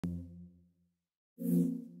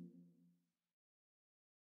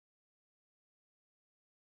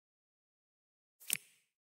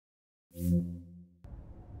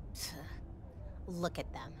look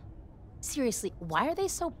at them. Seriously, why are they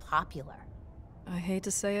so popular? I hate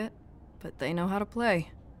to say it, but they know how to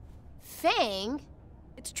play. Fang?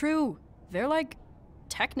 It's true. They're, like,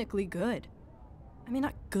 technically good. I mean,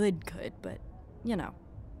 not good, but, you know.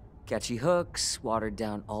 Catchy hooks, watered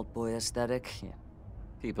down alt boy aesthetic. Yeah.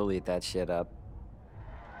 People eat that shit up.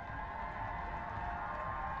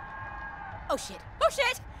 Oh shit! Oh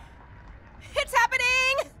shit! It's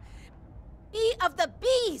happening! Bee of the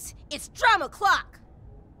bees! It's drama clock!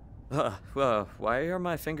 Why are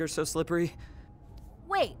my fingers so slippery?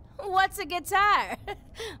 Wait, what's a guitar?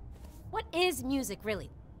 What is music,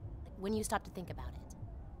 really? When you stop to think about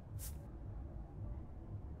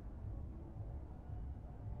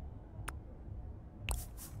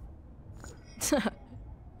it.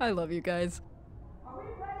 I love you guys.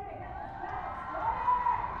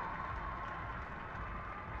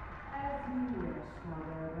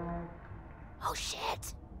 Oh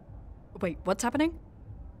shit! Wait, what's happening?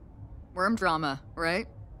 Worm drama, right?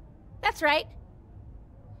 That's right.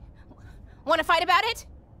 Want to fight about it?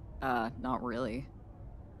 Not really.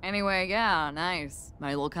 Anyway, yeah, nice. My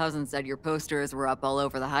little cousin said your posters were up all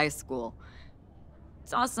over the high school.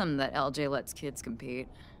 It's awesome that LJ lets kids compete.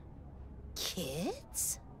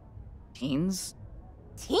 Kids? Teens?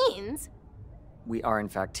 Teens? We are in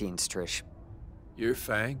fact teens, Trish. You're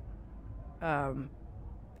Fang?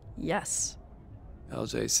 Yes.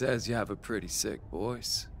 LJ says you have a pretty sick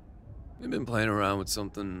voice. We've been playing around with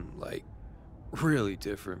something, like, really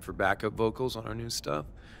different for backup vocals on our new stuff.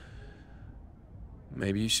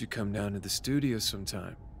 Maybe you should come down to the studio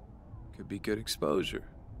sometime. Could be good exposure,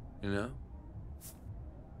 you know?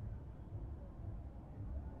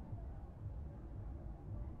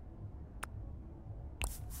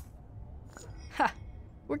 Ha!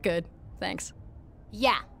 We're good. Thanks.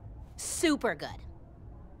 Yeah, super good.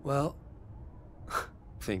 Well,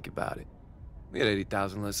 think about it. We had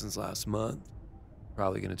 80,000 listens last month.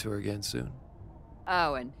 Probably gonna tour again soon.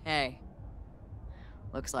 Oh, and hey.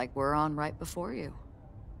 Looks like we're on right before you.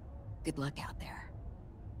 Good luck out there.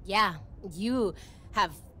 Yeah, you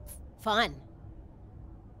have fun.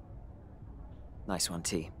 Nice one,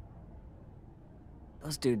 T.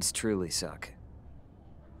 Those dudes truly suck.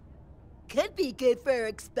 Could be good for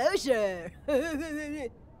exposure.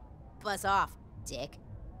 Buzz off, dick.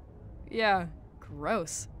 Yeah,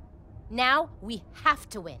 gross. Now we have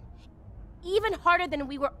to win. Even harder than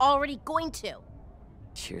we were already going to.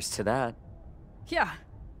 Cheers to that.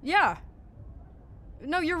 Yeah.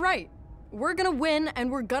 No, you're right. We're gonna win,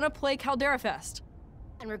 and we're gonna play Caldera Fest.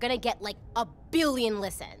 And we're gonna get like 1 billion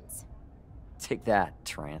listens. Take that,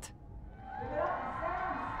 Trant.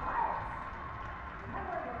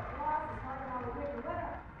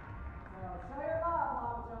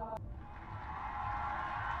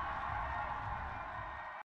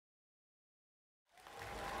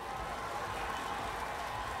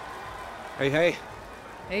 Hey.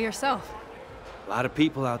 Hey, yourself. A lot of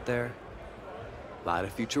people out there. A lot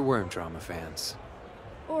of future Worm Drama fans.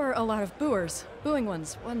 Or a lot of booers. Booing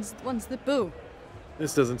ones. Ones that boo.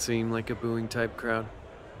 This doesn't seem like a booing type crowd.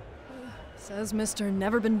 Says Mr.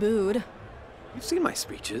 Never Been Booed. You've seen my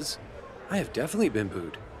speeches. I have definitely been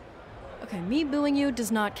booed. Okay, me booing you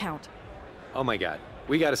does not count. Oh my god,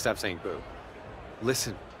 we gotta stop saying boo.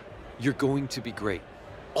 Listen, you're going to be great.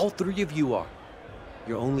 All three of you are.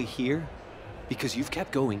 You're only here because you've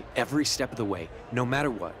kept going every step of the way, no matter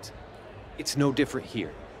what. It's no different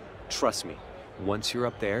here. Trust me, once you're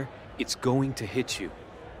up there, it's going to hit you.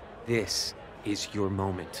 This is your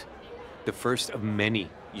moment. The first of many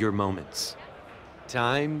your moments.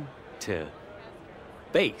 Time to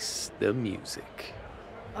face the music.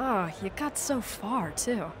 Oh, you got so far,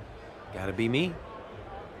 too. Gotta be me.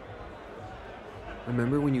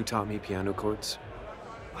 Remember when you taught me piano chords?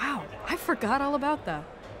 Wow, I forgot all about that.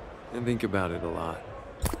 And think about it a lot.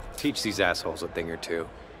 Teach these assholes a thing or two.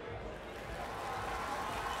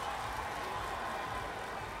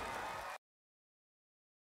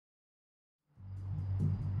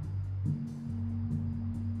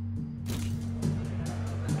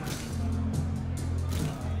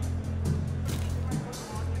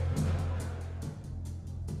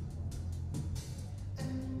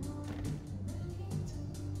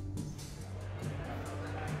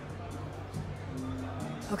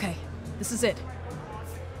 Okay, this is it.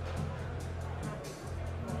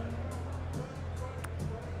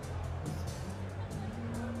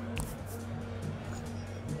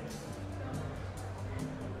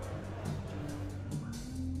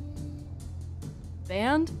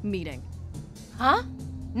 Band meeting. Huh?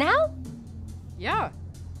 Now? Yeah.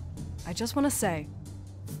 I just want to say,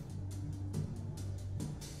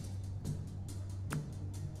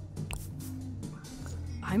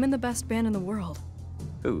 I'm in the best band in the world.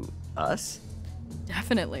 Who, us?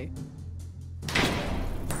 Definitely.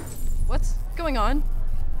 What's going on?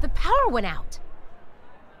 The power went out.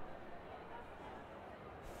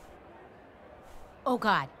 Oh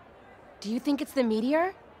God. Do you think it's the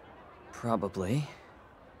meteor? Probably.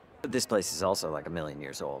 But this place is also like 1,000,000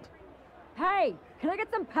 years old. Hey, can I get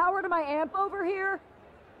some power to my amp over here?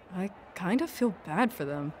 I kind of feel bad for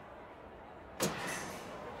them.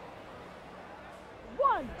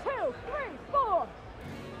 1, 2, 3, 4.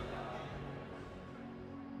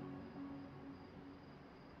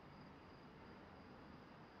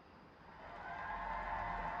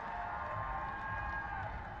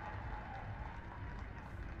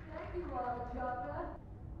 Thank you, Chaka.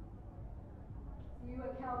 See you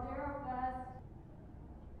at Caldera Fest.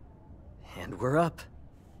 And we're up.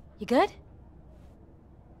 You good?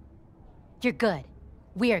 You're good.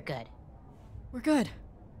 We're good. We're good.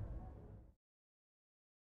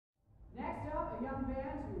 Next up, a young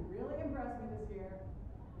band who really impressed me this year.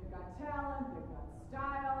 They've got talent, they've got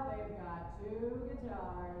style, they've got 2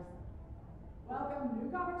 guitars. Welcome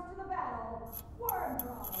newcomers to the battle, Warren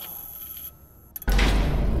Drama.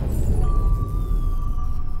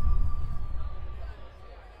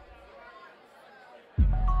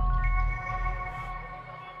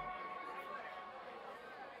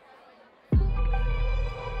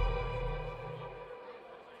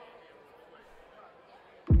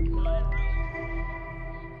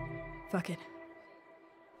 Fuck it.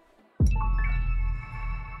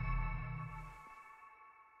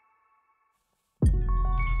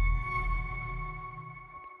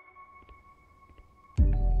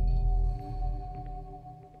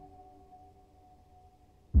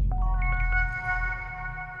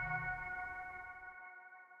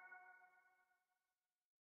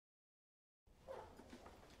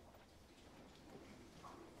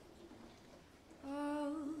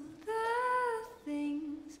 All the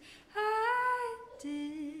things I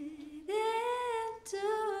didn't do,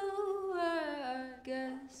 I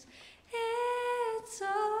guess it's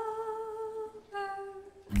over.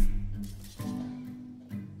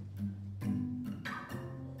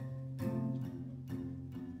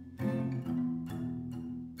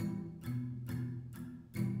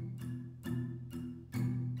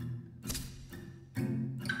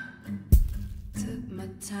 Took my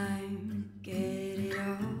time to get it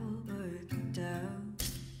all worked out.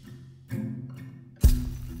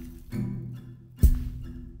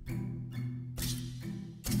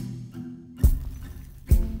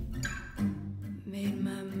 Made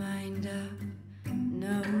my mind up,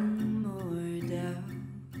 no more doubt.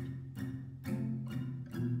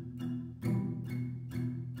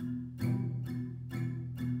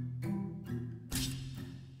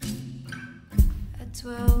 At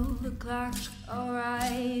 12 o'clock, I'll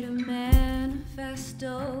write a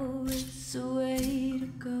manifesto. It's a way to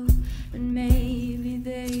go, and maybe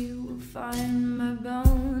they will find my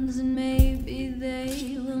bones, and maybe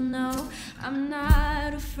they will know I'm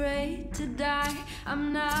not afraid to die.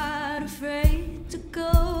 I'm not afraid to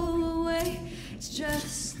go away. It's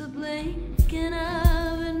just the blinking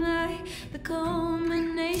of an eye, the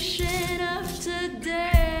culmination of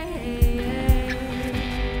today.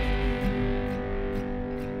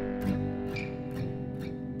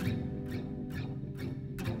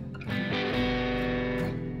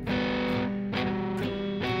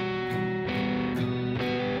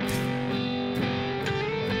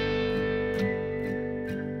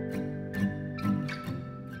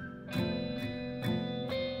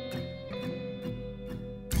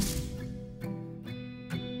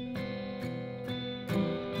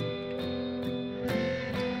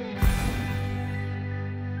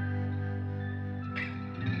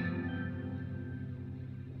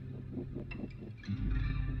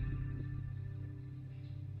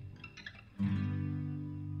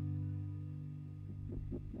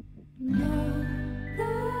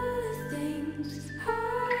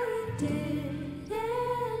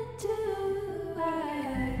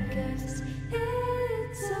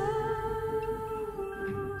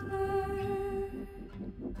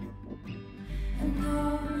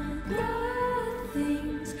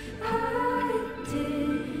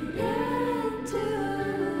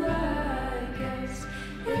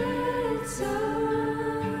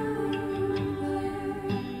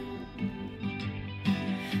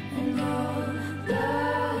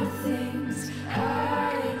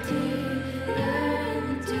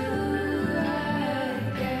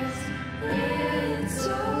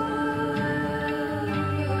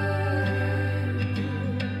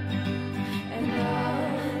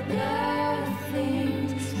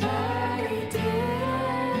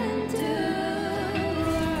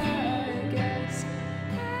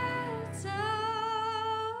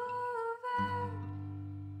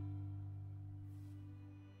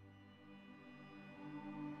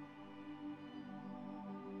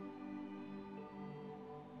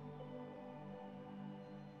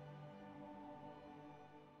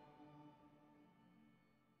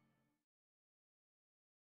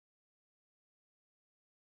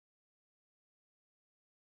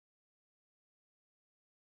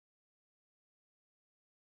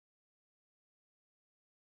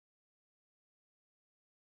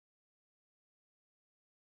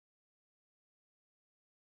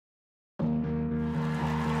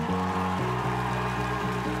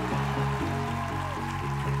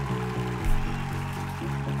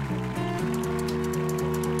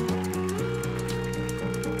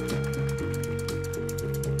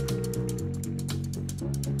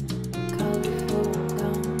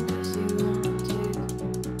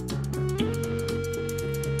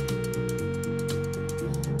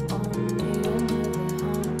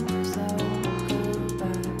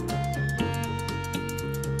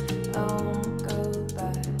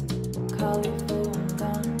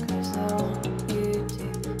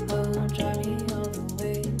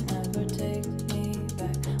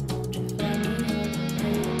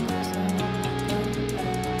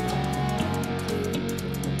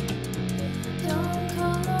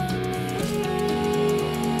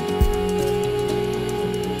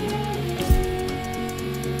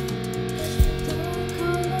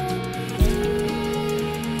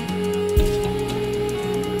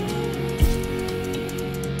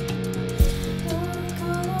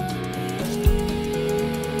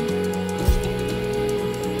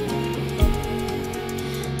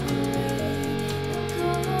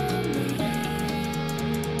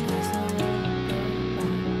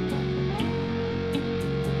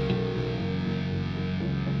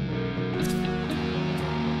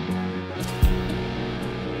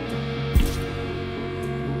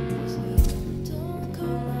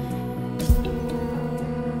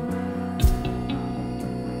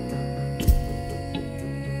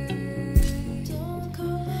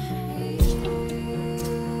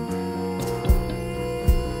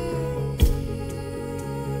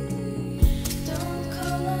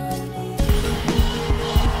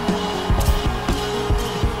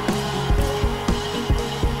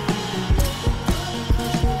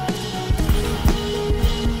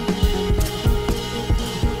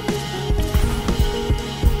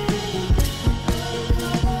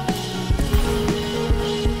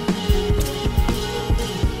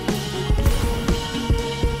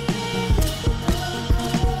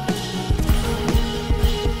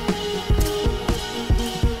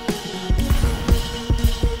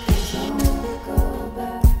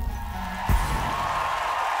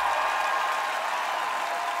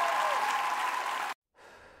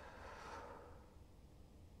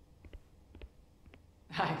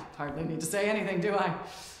 hardly need to say anything, do I?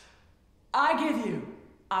 I give you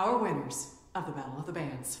our winners of the Battle of the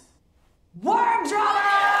Bands. Worm Drama!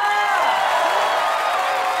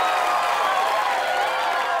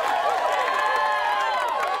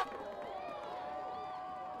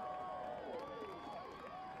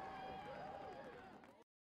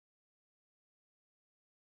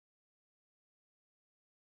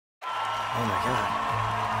 Oh my god.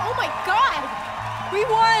 Oh my god! We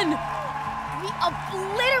won! We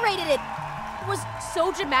obliterated it! It was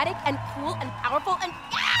so dramatic and cool and powerful and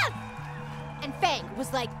yeah! And Fang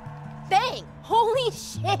was like, Fang! Holy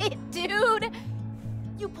shit, dude!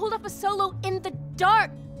 You pulled off a solo in the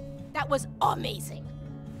dark! That was amazing.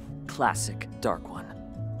 Classic Dark One.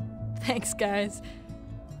 Thanks, guys.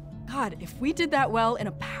 God, if we did that well in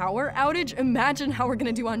a power outage, imagine how we're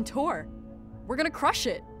gonna do on tour. We're gonna crush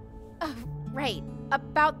it. Right,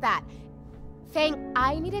 about that. Fang,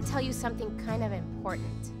 I need to tell you something kind of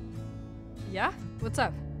important. Yeah? What's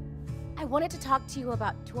up? I wanted to talk to you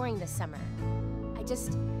about touring this summer.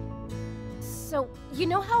 So, you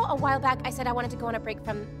know how a while back I said I wanted to go on a break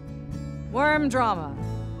from... Worm Drama,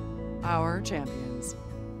 our champions.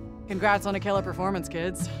 Congrats on a killer performance,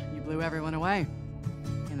 kids. You blew everyone away.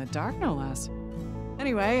 In the dark, no less.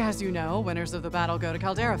 Anyway, as you know, winners of the battle go to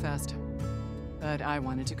Caldera Fest. But I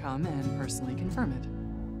wanted to come and personally confirm it.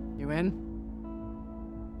 You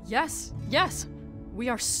in? Yes, yes. We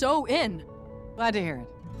are so in. Glad to hear it.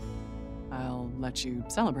 I'll let you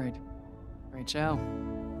celebrate. Great show.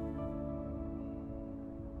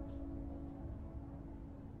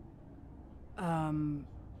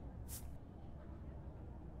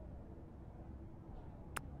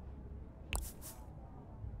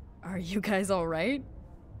 Are you guys all right?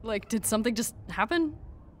 Like, did something just happen?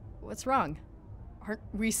 What's wrong? Aren't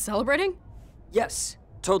we celebrating? Yes,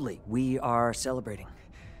 totally. We are celebrating.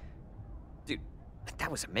 Dude, that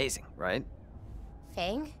was amazing, right?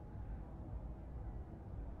 Fang?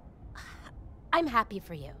 I'm happy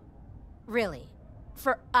for you. Really.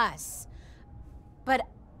 For us. But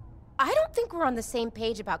I don't think we're on the same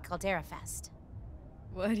page about Caldera Fest.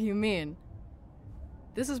 What do you mean?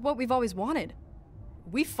 This is what we've always wanted.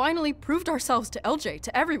 We finally proved ourselves to LJ,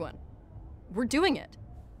 to everyone. We're doing it.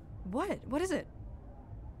 What? What is it?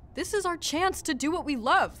 This is our chance to do what we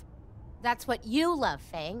love. That's what you love,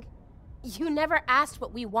 Fang. You never asked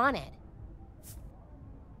what we wanted.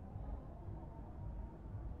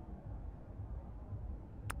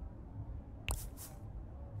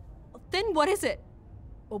 Then what is it?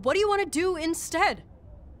 Well, what do you want to do instead?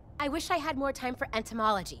 I wish I had more time for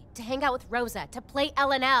entomology, to hang out with Rosa, to play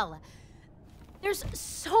L&L. There's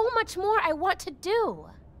so much more I want to do.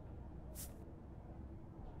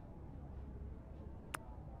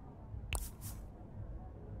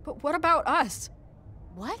 But what about us?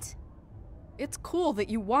 What? It's cool that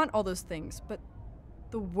you want all those things, but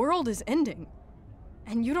the world is ending.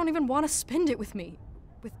 And you don't even want to spend it with me,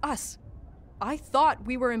 with us. I thought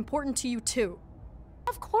we were important to you too.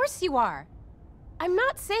 Of course you are. I'm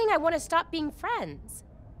not saying I want to stop being friends.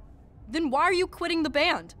 Then why are you quitting the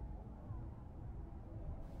band?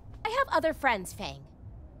 I have other friends, Fang.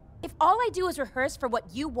 If all I do is rehearse for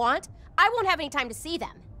what you want, I won't have any time to see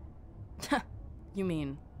them. You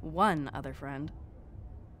mean one other friend?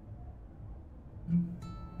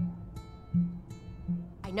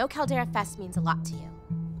 I know Caldera Fest means a lot to you.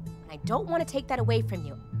 And I don't want to take that away from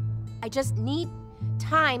you. I just need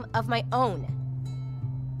time of my own.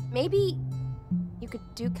 Maybe you could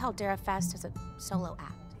do Caldera Fest as a solo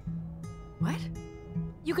act. What?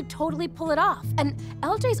 You could totally pull it off. And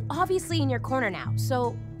LJ's obviously in your corner now,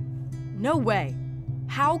 so... No way.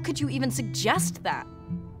 How could you even suggest that?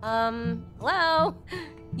 Hello?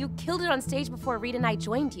 You killed it on stage before Reed and I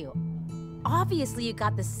joined you. Obviously you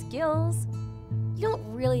got the skills. You don't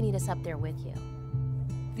really need us up there with you.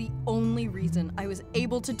 The only reason I was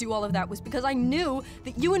able to do all of that was because I knew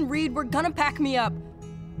that you and Reed were gonna pack me up.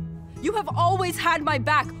 You have always had my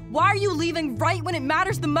back. Why are you leaving right when it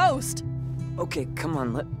matters the most? Okay, come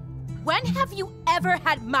on, When have you ever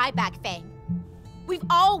had my back, Fang? We've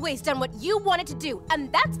always done what you wanted to do,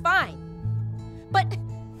 and that's fine. But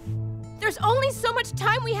there's only so much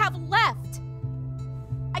time we have left.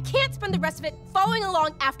 I can't spend the rest of it following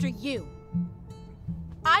along after you.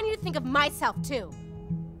 I need to think of myself, too.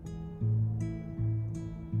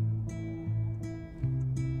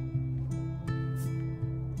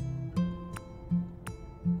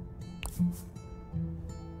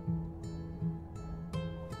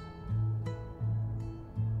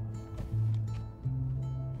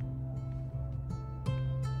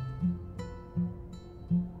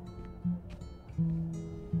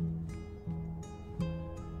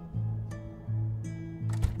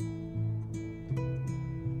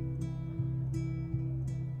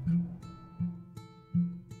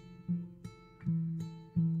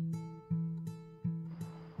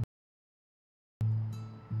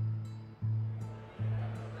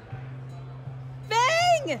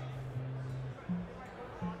 doing?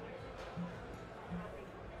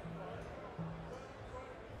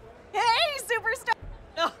 Hey, superstar!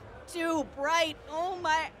 Oh, too bright. Oh,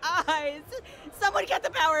 my eyes. Someone get the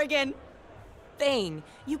power again. Thing,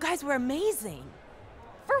 you guys were amazing.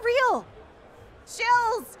 For real.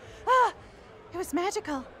 Chills. Ah, it was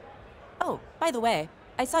magical. Oh, by the way,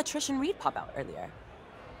 I saw Trish and Reed pop out earlier.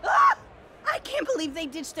 Ah! I can't believe they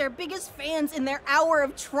ditched their biggest fans in their hour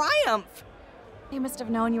of triumph. They must have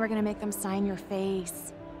known you were gonna make them sign your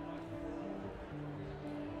face.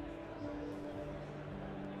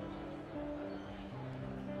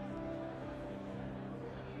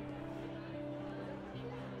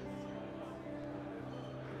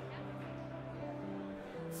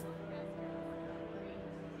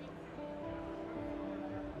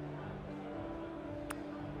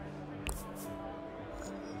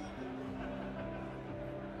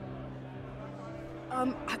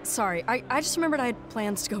 Sorry, I just remembered I had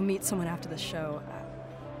plans to go meet someone after the show.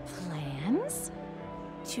 Plans?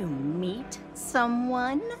 To meet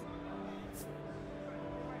someone?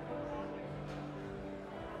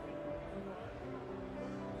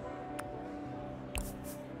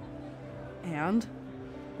 And?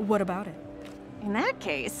 What about it? In that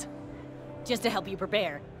case, just to help you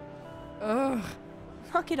prepare. Ugh.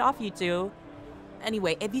 Knock it off, you two.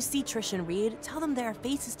 Anyway, if you see Trish and Reed, tell them there are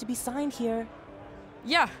faces to be signed here.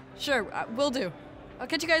 Yeah, sure, will do. I'll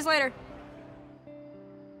catch you guys later.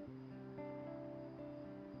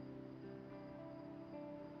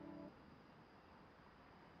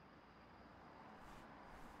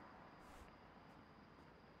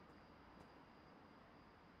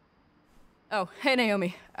 Oh, hey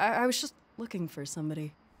Naomi. I was just looking for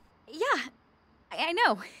somebody. Yeah, I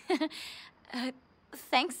know.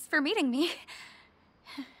 Thanks for meeting me.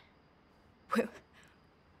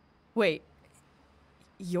 Wait.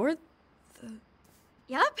 You're the...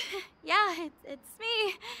 Yup, yeah, it's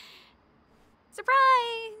me.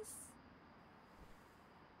 Surprise!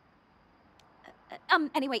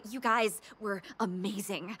 Anyway, you guys were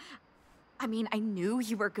amazing. I mean, I knew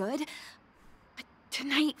you were good, but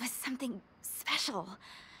tonight was something special.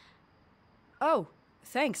 Oh,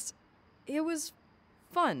 thanks. It was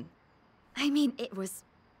fun. I mean, it was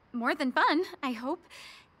more than fun, I hope.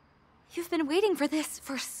 You've been waiting for this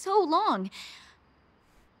for so long.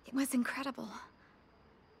 It was incredible.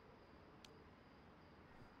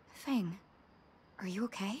 Fang, are you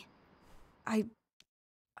okay? A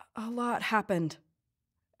lot happened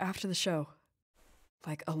after the show.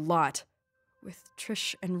 Like, a lot. With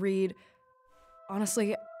Trish and Reed.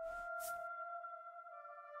 Honestly,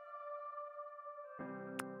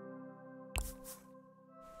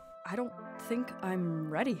 I don't think I'm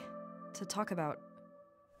ready to talk about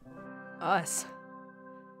us.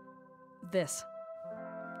 This.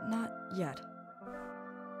 Not yet.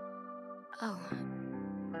 Oh.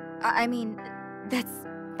 I mean, that's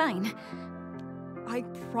fine. I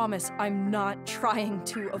promise I'm not trying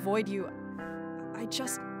to avoid you. I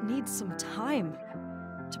just need some time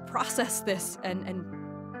to process this and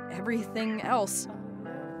everything else.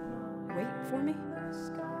 Wait for me?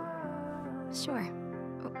 Sure.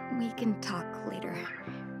 We can talk later.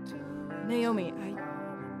 Naomi,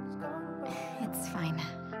 It's fine.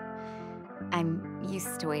 I'm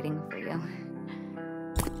used to waiting for you.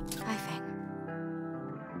 Bye, Fang.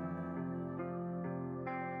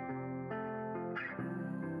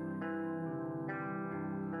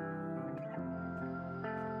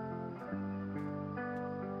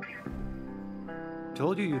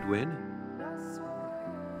 Told you you'd win.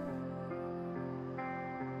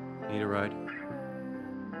 Need a ride?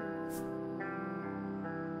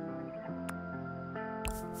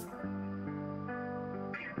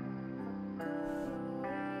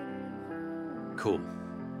 Cool.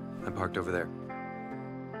 I'm parked over there.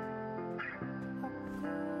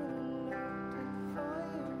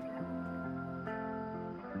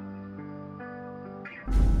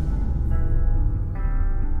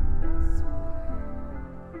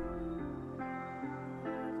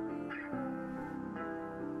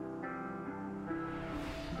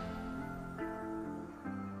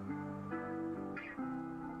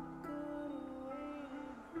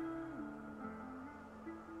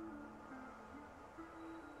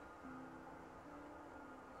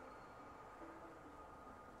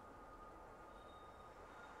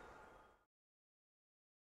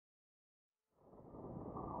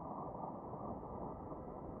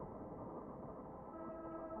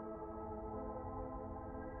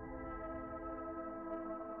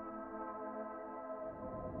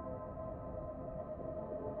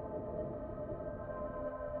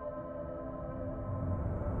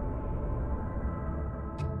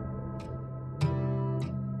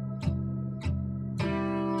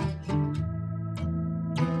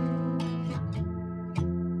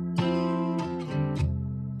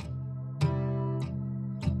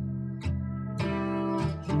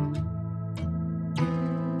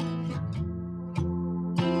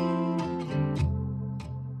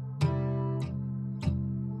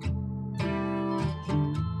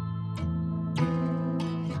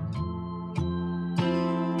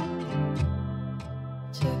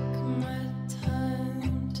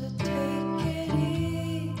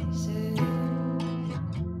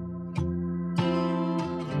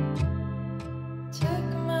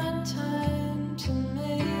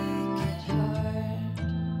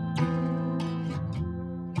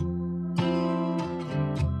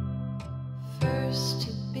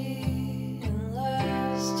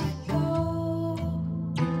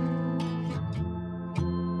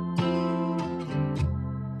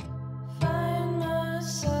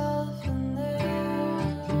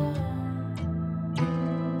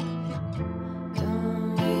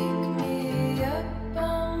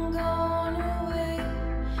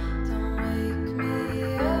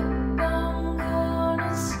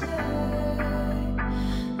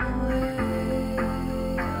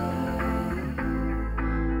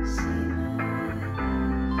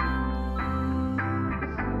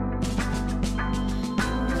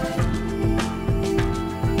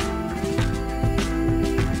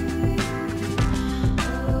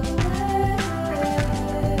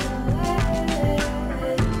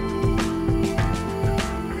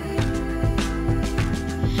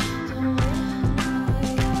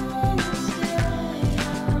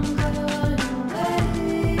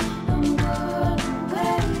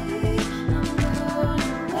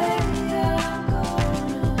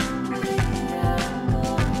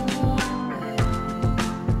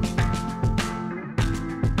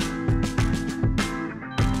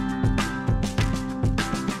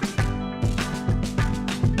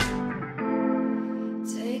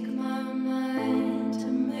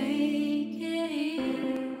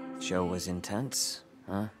 show was intense,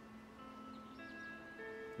 huh?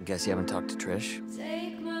 Guess you haven't talked to Trish?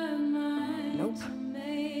 Nope.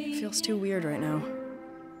 Feels too weird right now.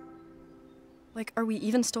 Like, are we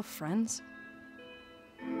even still friends?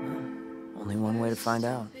 Only one way to find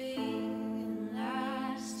out.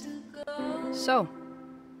 So,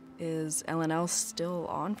 is LNL still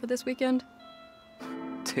on for this weekend?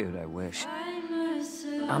 Dude, I wish.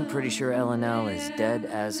 I'm pretty sure LNL is dead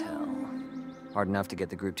as hell. Hard enough to get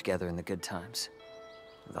the group together in the good times.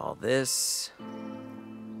 With all this,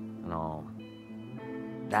 and all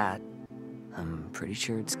that, I'm pretty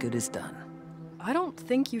sure it's good as done. I don't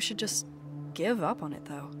think you should just give up on it,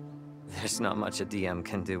 though. There's not much a DM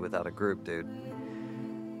can do without a group, dude.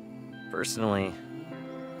 Personally,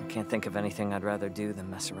 I can't think of anything I'd rather do than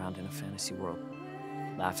mess around in a fantasy world.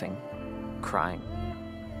 Laughing, crying,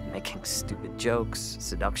 making stupid jokes,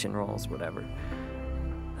 seduction rolls, whatever.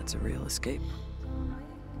 That's a real escape.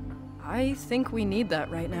 I think we need that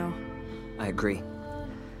right now. I agree.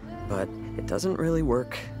 But it doesn't really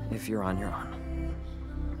work if you're on your own.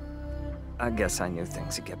 I guess I knew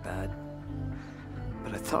things would get bad.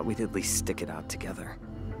 But I thought we'd at least stick it out together.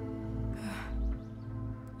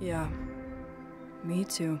 Yeah. Me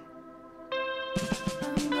too.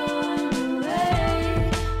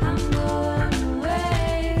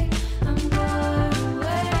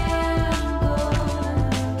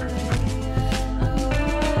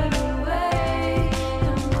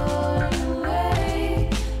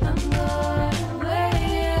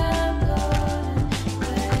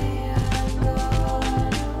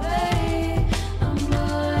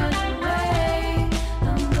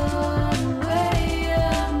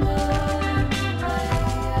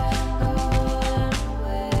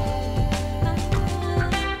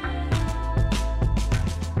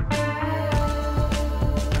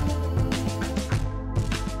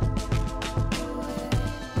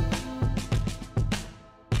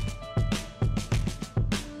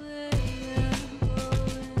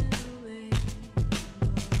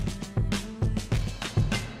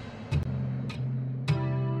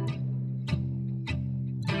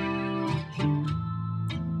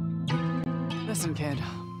 Listen, kid.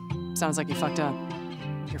 Sounds like you fucked up.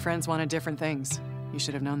 Your friends wanted different things. You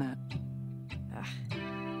should have known that.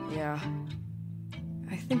 Yeah.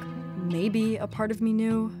 I think maybe a part of me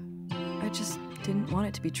knew. I just didn't want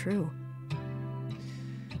it to be true.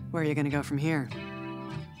 Where are you gonna go from here?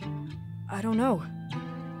 I don't know.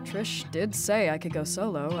 Trish did say I could go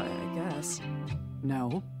solo, I guess.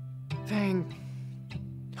 No. Fang,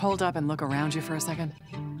 hold up and look around you for a second.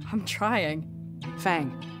 I'm trying.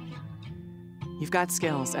 Fang, you've got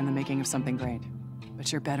skills and the making of something great,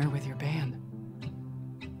 but you're better with your band.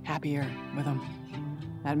 Happier with them.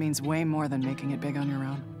 That means way more than making it big on your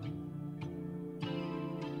own.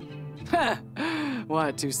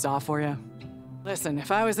 What, too soft for you? Listen,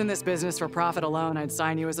 if I was in this business for profit alone, I'd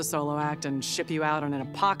sign you as a solo act and ship you out on an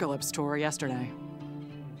apocalypse tour yesterday.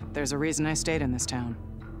 There's a reason I stayed in this town,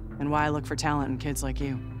 and why I look for talent in kids like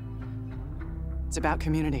you. It's about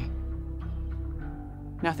community.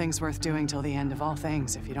 Nothing's worth doing till the end of all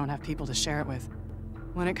things if you don't have people to share it with.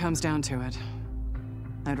 When it comes down to it,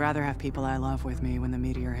 I'd rather have people I love with me when the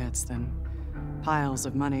meteor hits than piles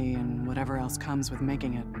of money and whatever else comes with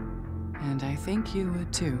making it. And I think you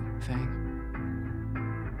would too, Fang.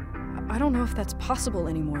 I don't know if that's possible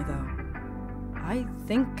anymore, though. I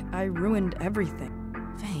think I ruined everything.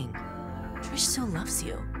 Fang, Trish still loves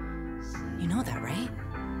you. You know that, right?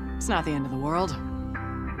 It's not the end of the world.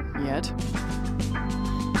 Yet.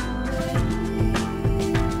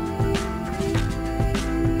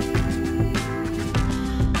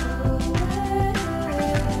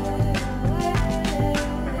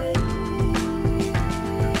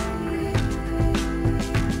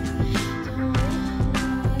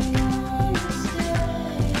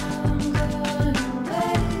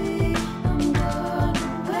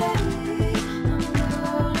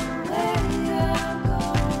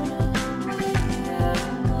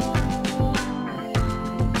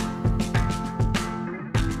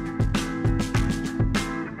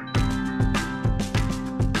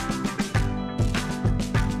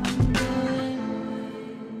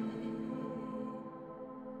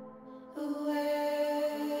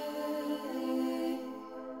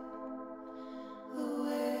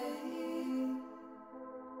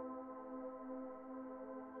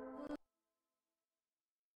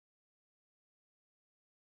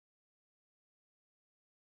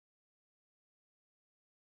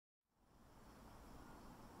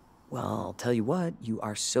 Well, I'll tell you what, you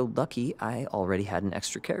are so lucky I already had an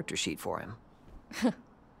extra character sheet for him.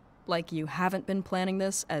 Like you haven't been planning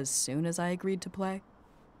this as soon as I agreed to play?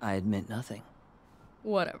 I admit nothing.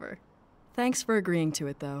 Whatever. Thanks for agreeing to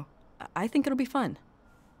it, though. I think it'll be fun.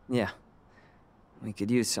 Yeah. We could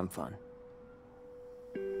use some fun.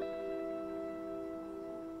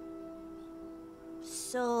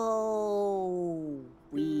 So...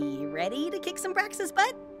 we ready to kick some Brax's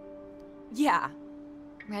butt? Yeah.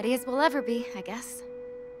 Ready as we'll ever be, I guess.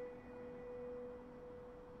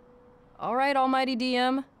 All right, almighty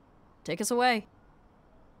DM. Take us away.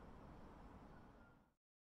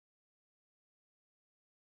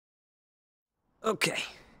 Okay,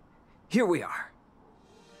 here we are.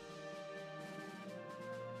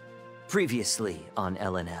 Previously on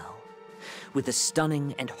LNL. With a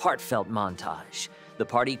stunning and heartfelt montage, the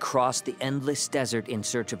party crossed the endless desert in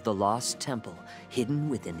search of the lost temple hidden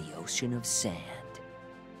within the ocean of sand.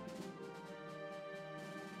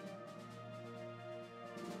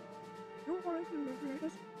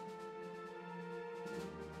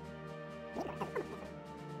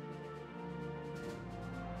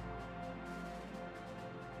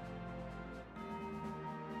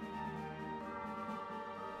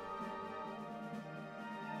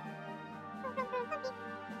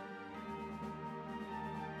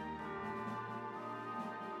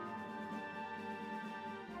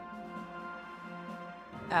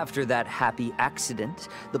 After that happy accident,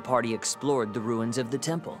 the party explored the ruins of the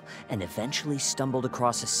temple and eventually stumbled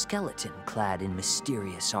across a skeleton clad in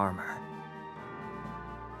mysterious armor.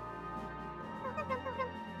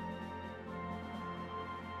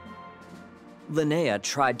 Linnea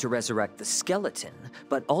tried to resurrect the skeleton,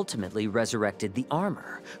 but ultimately resurrected the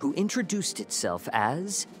armor, who introduced itself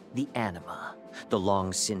as the Anima, the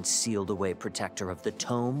long-since sealed-away protector of the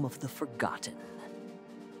Tome of the Forgotten.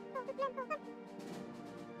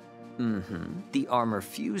 The armor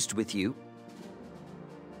fused with you,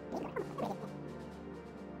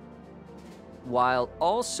 while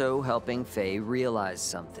also helping Faye realize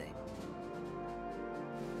something.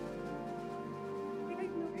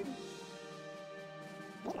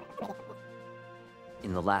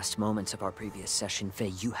 In the last moments of our previous session,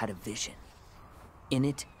 Faye, you had a vision. In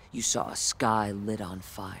it, you saw a sky lit on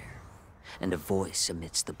fire, and a voice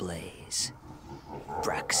amidst the blaze.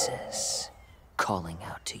 Braxis, calling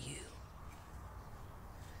out to you.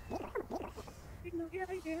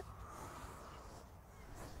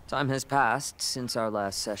 Time has passed since our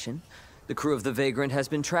last session. The crew of the Vagrant has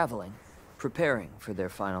been traveling, preparing for their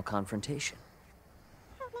final confrontation.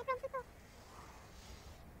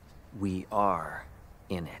 We are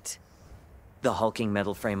in it. The hulking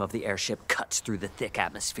metal frame of the airship cuts through the thick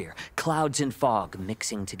atmosphere, clouds and fog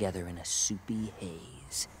mixing together in a soupy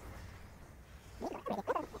haze.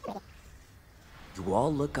 You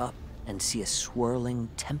all look up and see a swirling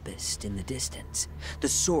tempest in the distance, the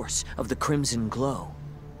source of the crimson glow.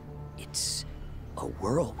 It's a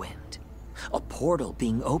whirlwind, a portal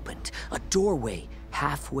being opened, a doorway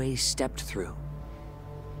halfway stepped through.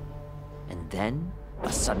 And then,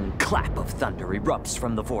 a sudden clap of thunder erupts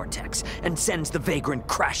from the vortex and sends the Vagrant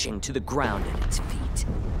crashing to the ground at its feet.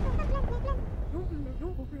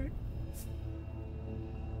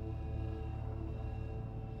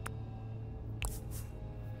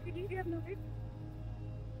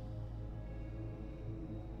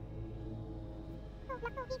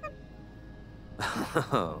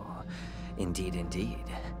 Oh, indeed, indeed.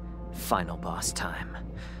 Final boss time.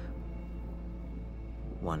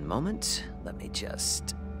 One moment, let me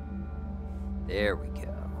just... There we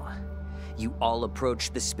go. You all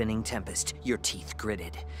approach the spinning tempest, your teeth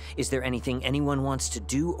gritted. Is there anything anyone wants to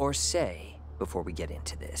do or say before we get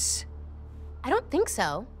into this? I don't think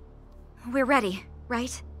so. We're ready,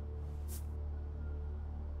 right?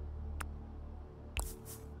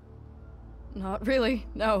 Not really,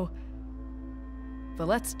 no. But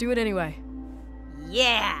let's do it anyway.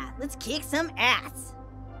 Yeah, let's kick some ass.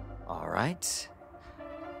 All right.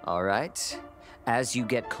 All right. As you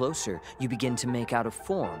get closer, you begin to make out a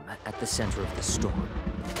form at the center of the storm.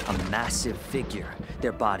 A massive figure,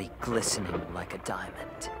 their body glistening like a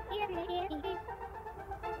diamond.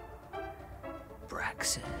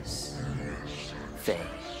 Braxis. Faye,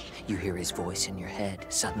 you hear his voice in your head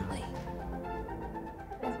suddenly.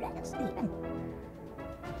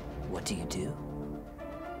 What do you do?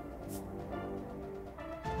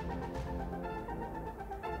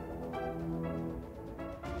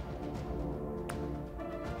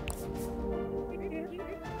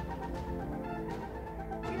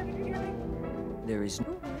 There is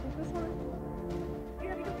no...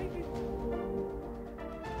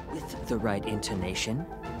 With the right intonation,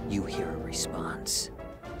 you hear a response.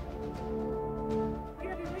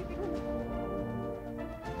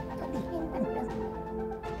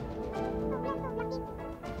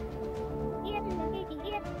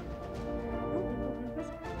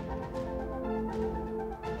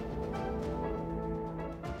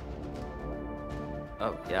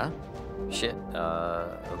 Oh, yeah? Shit,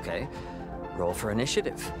 okay. Roll for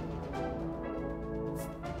initiative.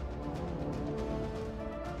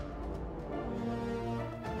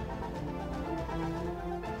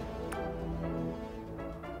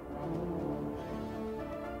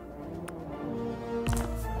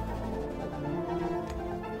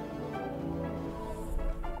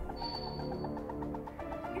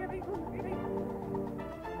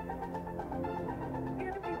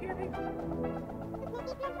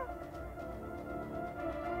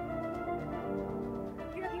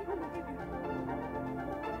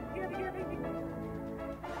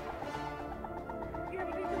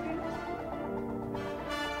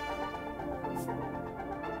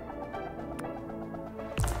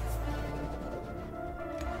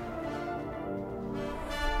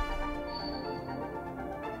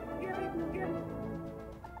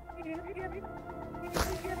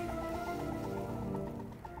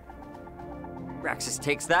 Braxis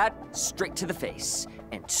takes that straight to the face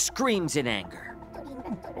and screams in anger.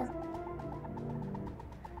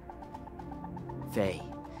 Faye,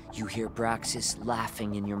 you hear Braxis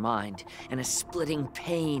laughing in your mind, and a splitting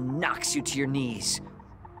pain knocks you to your knees.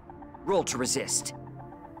 Roll to resist.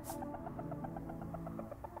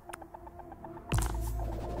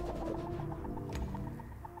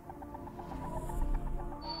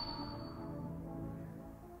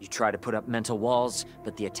 You try to put up mental walls,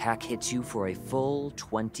 but the attack hits you for a full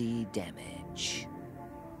 20 damage.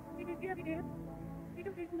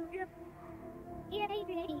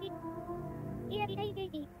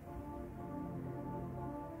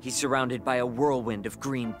 He's surrounded by a whirlwind of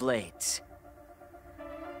green blades.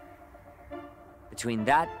 Between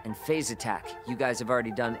that and Faye's attack, you guys have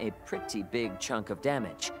already done a pretty big chunk of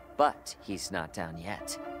damage, but he's not down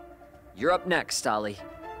yet. You're up next, Ollie.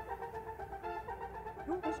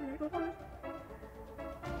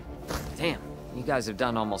 Damn, you guys have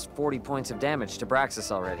done almost 40 points of damage to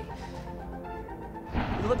Braxis already.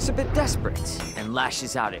 He looks a bit desperate and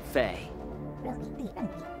lashes out at Faye.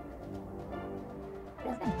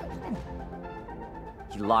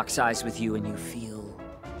 He locks eyes with you and you feel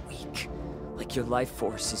weak, like your life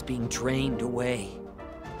force is being drained away.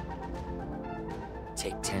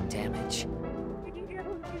 Take 10 damage.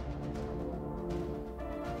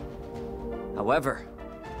 However,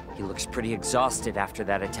 he looks pretty exhausted after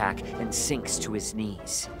that attack and sinks to his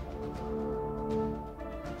knees.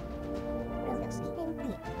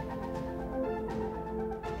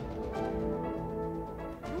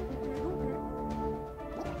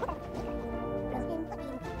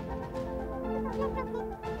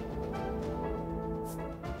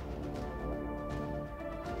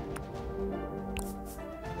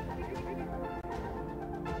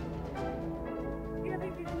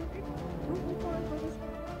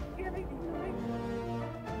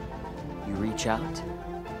 You reach out,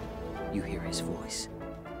 you hear his voice.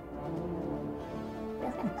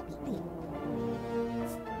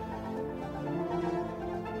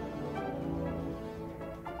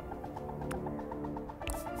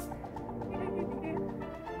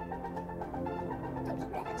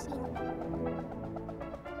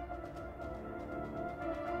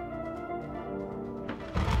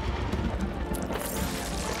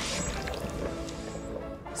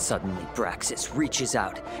 Suddenly, Braxis reaches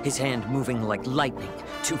out, his hand moving like lightning,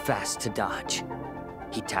 too fast to dodge.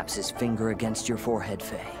 He taps his finger against your forehead,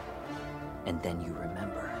 Faye, and then you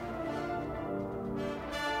remember.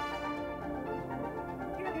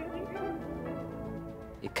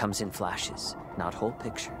 It comes in flashes, not whole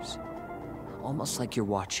pictures. Almost like you're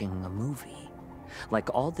watching a movie.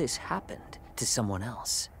 Like all this happened to someone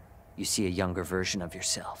else. You see a younger version of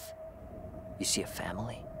yourself. You see a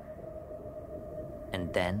family.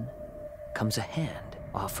 And then comes a hand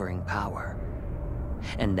offering power.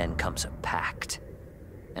 And then comes a pact,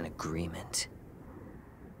 an agreement.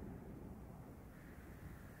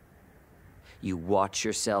 You watch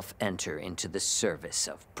yourself enter into the service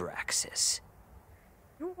of Braxis.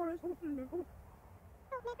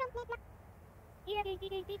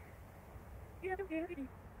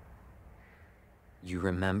 You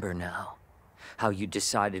remember now how you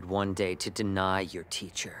decided one day to deny your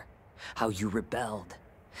teacher. How you rebelled.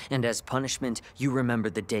 And as punishment, you remember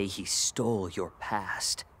the day he stole your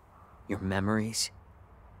past. Your memories.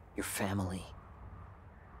 Your family.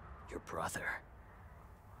 Your brother.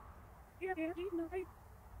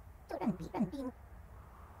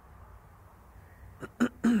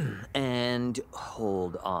 And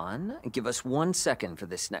hold on. Give us 1 second for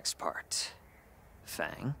this next part.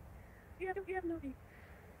 Fang.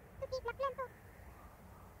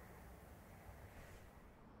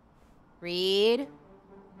 Reed,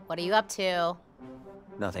 what are you up to?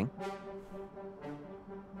 Nothing.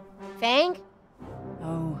 Fang?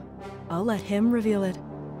 Oh, I'll let him reveal it.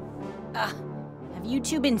 Have you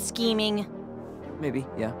two been scheming? Maybe,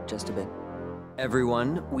 yeah, just a bit.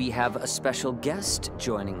 Everyone, we have a special guest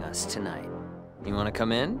joining us tonight. You want to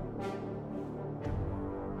come in?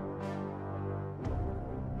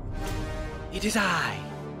 It is I.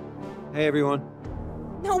 Hey, everyone.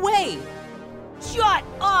 No way! Shut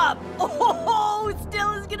up! Oh,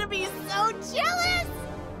 Still is gonna be so jealous!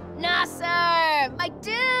 Nasser, my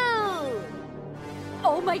dude!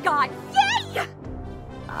 Oh my god, yay!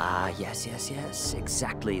 Ah, yes, yes, yes.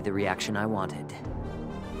 Exactly the reaction I wanted.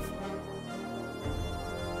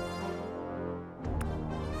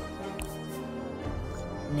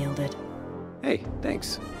 Nailed it. Hey,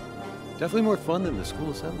 thanks. Definitely more fun than the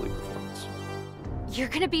school assembly performance. You're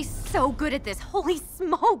gonna be so good at this, holy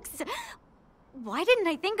smokes! Why didn't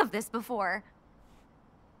I think of this before?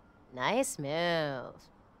 Nice move.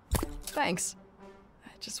 Thanks. I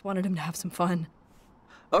just wanted him to have some fun.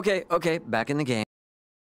 Okay, okay, back in the game.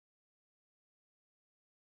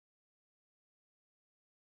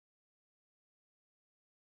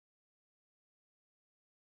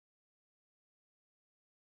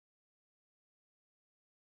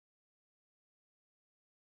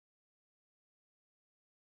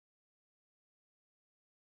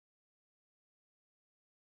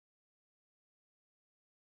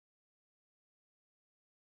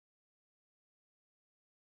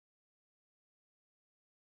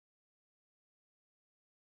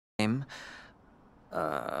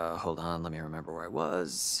 Hold on, let me remember where I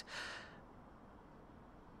was.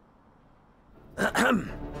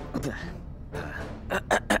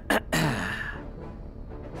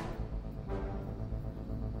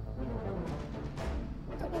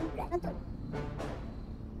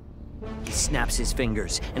 He snaps his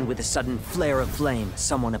fingers, and with a sudden flare of flame,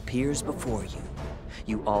 someone appears before you.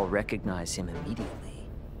 You all recognize him immediately.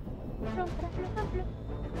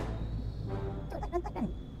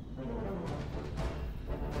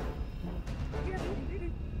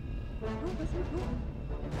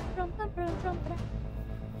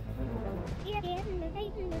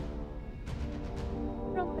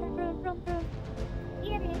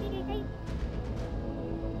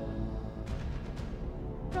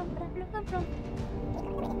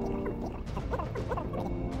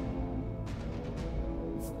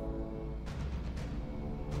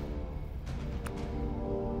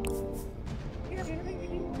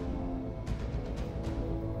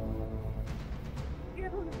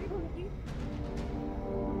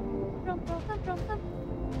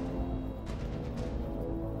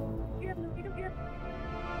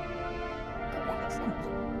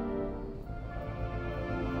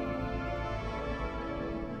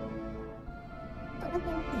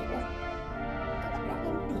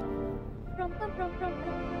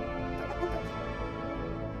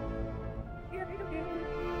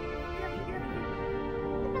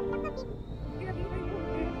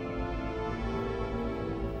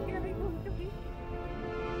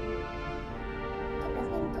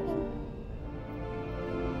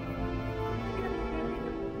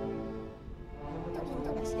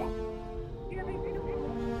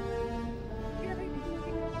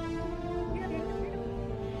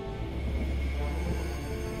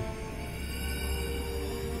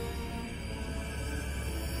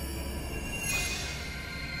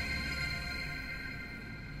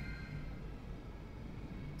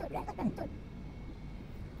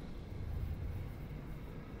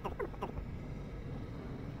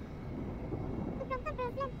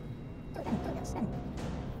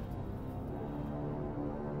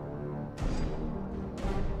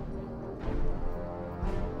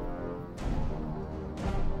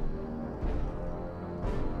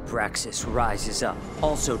 Praxis rises up,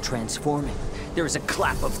 also transforming. There is a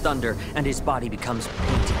clap of thunder, and his body becomes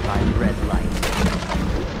painted by red light.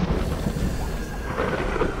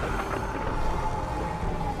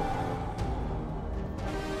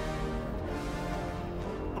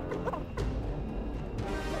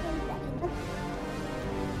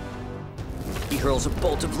 He hurls a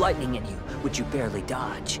bolt of lightning at you, which you barely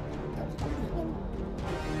dodge.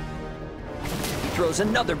 He throws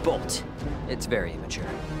another bolt. It's very immature.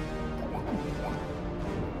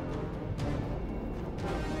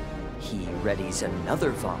 He readies another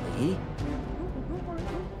volley.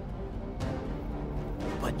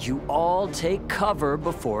 But you all take cover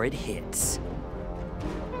before it hits.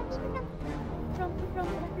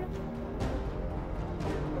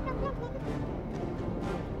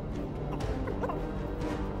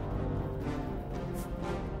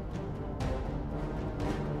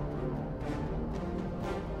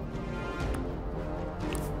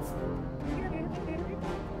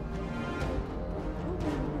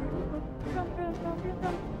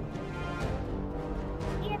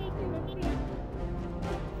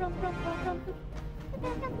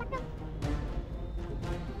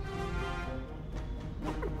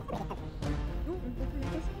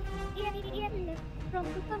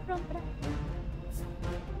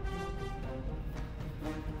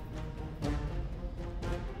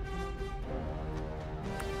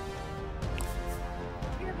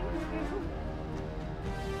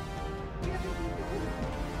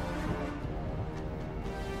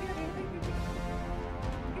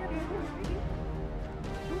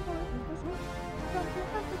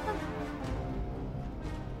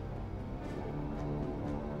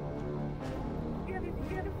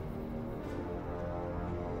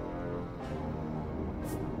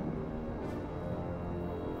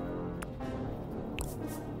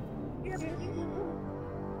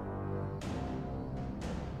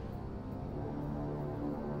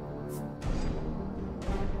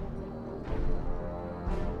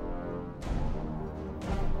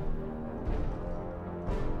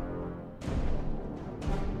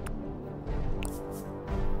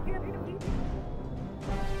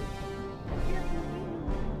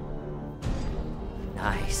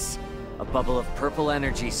 Nice. A bubble of purple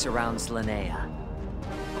energy surrounds Linnea.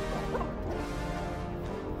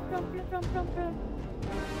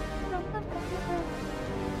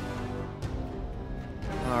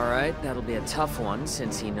 Alright, that'll be a tough one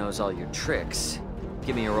since he knows all your tricks.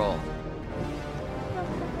 Give me a roll.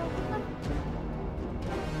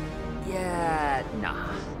 Yeah,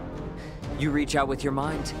 nah. You reach out with your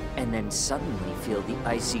mind, and then suddenly feel the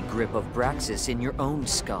icy grip of Braxis in your own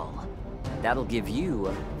skull. That'll give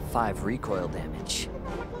you 5 recoil damage.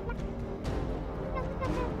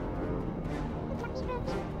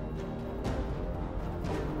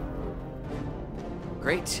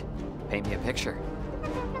 Great. Paint me a picture.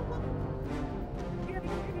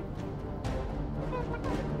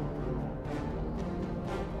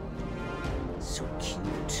 So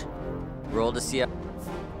cute. Roll to see how...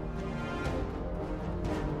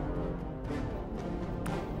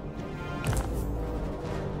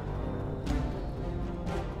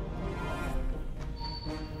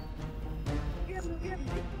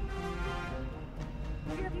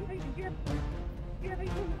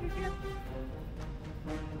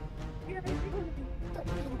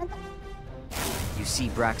 You see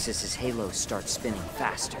Braxis's halo start spinning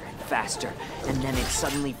faster and faster, and then it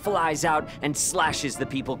suddenly flies out and slashes the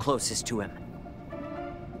people closest to him.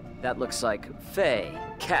 That looks like Faye,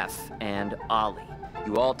 Kef, and Ollie.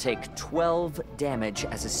 You all take 12 damage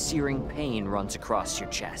as a searing pain runs across your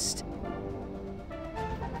chest.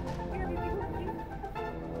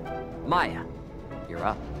 Maya, you're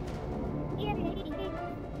up.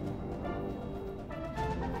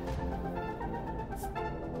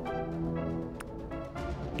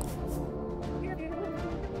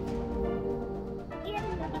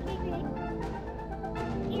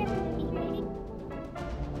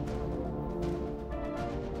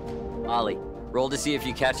 Ollie, roll to see if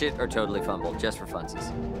you catch it or totally fumble, just for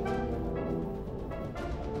funsies.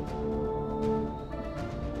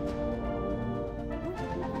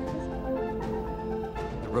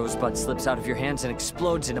 The rosebud slips out of your hands and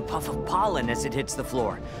explodes in a puff of pollen as it hits the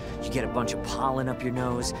floor. You get a bunch of pollen up your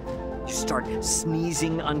nose. You start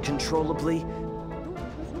sneezing uncontrollably.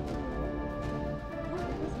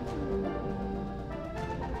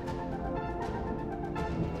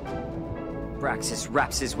 Braxis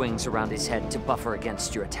wraps his wings around his head to buffer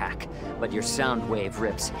against your attack, but your sound wave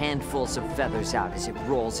rips handfuls of feathers out as it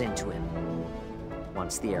rolls into him.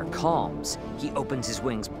 Once the air calms, he opens his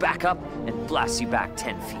wings back up and blasts you back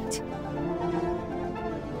 10 feet.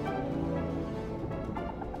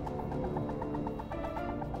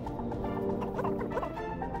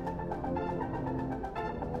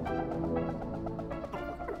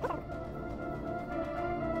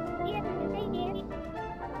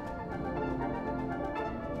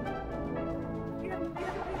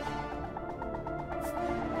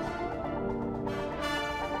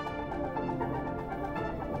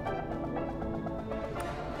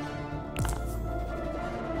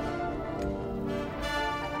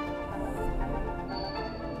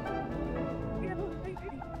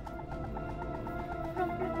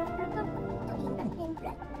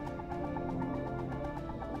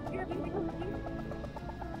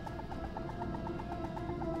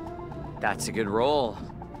 That's a good roll.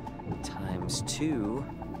 ×2.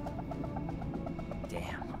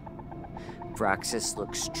 Damn. Braxis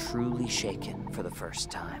looks truly shaken for the first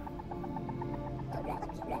time.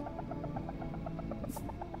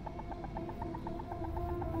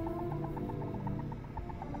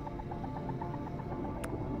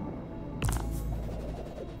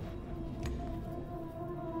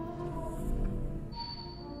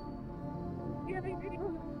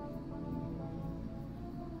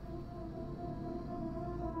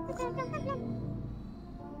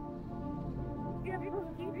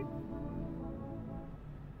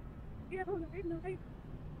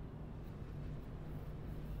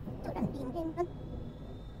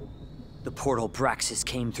 The portal Braxis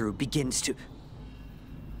came through begins to...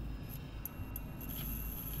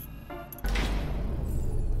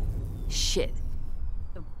 Shit.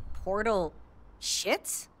 The portal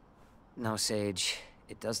shits? No, Sage.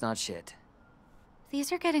 It does not shit.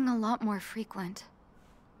 These are getting a lot more frequent.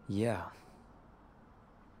 Yeah.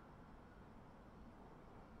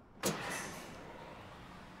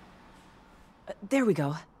 There we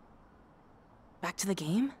go. Back to the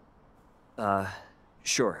game?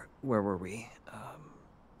 Sure. Where were we?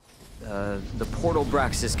 The portal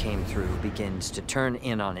Braxis came through begins to turn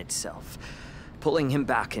in on itself, pulling him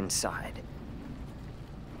back inside.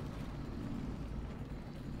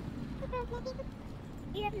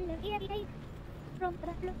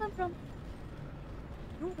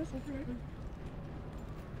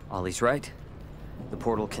 Ollie's right. The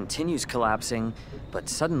portal continues collapsing, but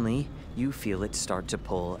suddenly you feel it start to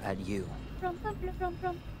pull at you.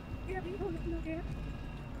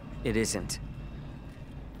 It isn't.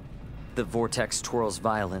 The vortex twirls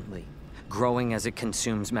violently, growing as it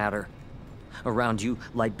consumes matter. Around you,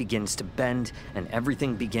 light begins to bend, and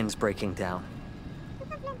everything begins breaking down.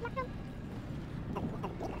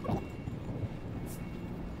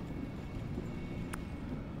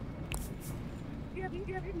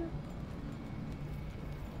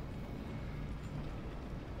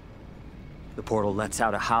 The portal lets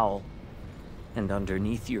out a howl, and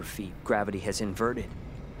underneath your feet, gravity has inverted.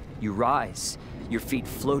 You rise, your feet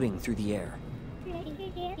floating through the air.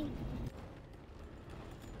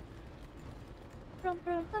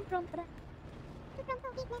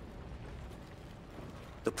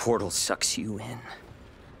 The portal sucks you in,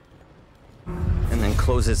 and then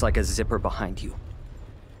closes like a zipper behind you.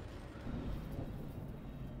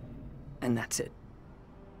 And that's it.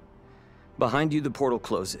 Behind you, the portal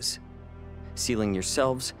closes, sealing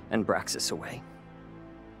yourselves and Braxis away.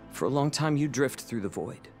 For a long time, you drift through the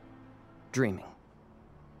void, dreaming.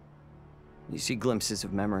 You see glimpses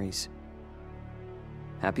of memories,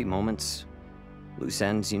 happy moments, loose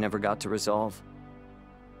ends you never got to resolve.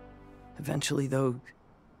 Eventually, though,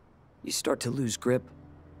 you start to lose grip.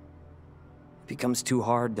 It becomes too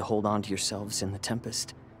hard to hold on to yourselves in the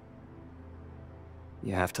tempest.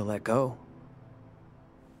 You have to let go.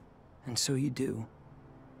 And so you do.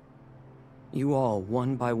 You all,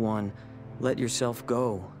 one by one, let yourself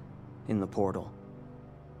go in the portal.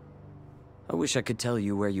 I wish I could tell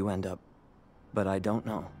you where you end up, but I don't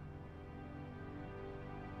know.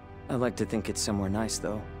 I like to think it's somewhere nice,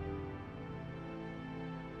 though.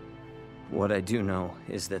 What I do know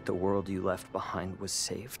is that the world you left behind was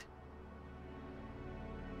saved.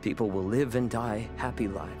 People will live and die happy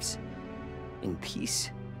lives, in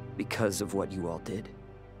peace, because of what you all did.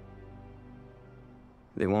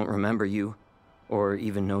 They won't remember you, or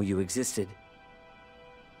even know you existed.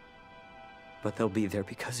 But they'll be there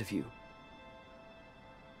because of you.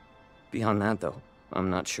 Beyond that, though, I'm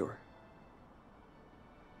not sure.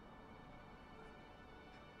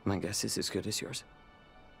 My guess is as good as yours.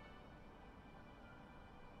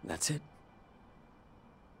 That's it.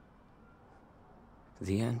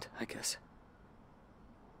 The end, I guess.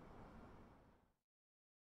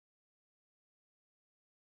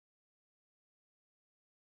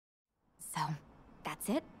 So, that's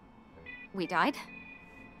it? We died?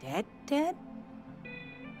 Dead? Dead?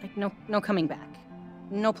 Like, no coming back.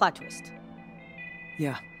 No plot twist.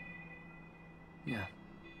 Yeah. Yeah.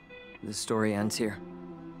 The story ends here.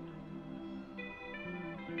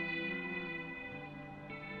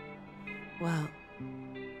 Well,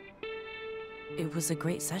 it was a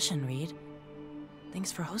great session, Reed.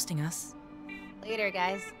 Thanks for hosting us. Later,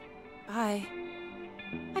 guys. Bye.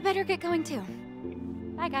 I better get going too.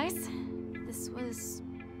 Bye, guys. This was...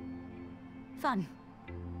 fun.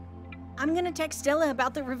 I'm gonna text Stella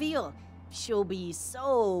about the reveal. She'll be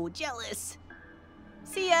so jealous.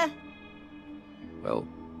 See ya! Well,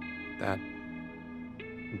 that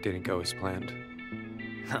didn't go as planned.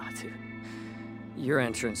 Nah, dude. Your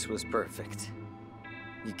entrance was perfect.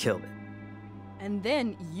 You killed it. And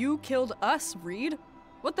then you killed us, Reed.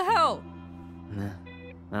 What the hell? Nah,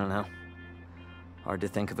 I don't know. Hard to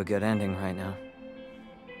think of a good ending right now.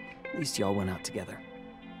 At least y'all went out together.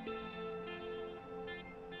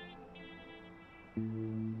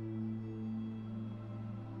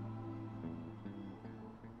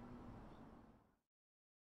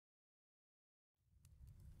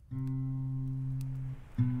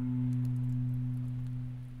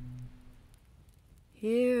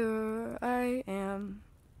 Here I am.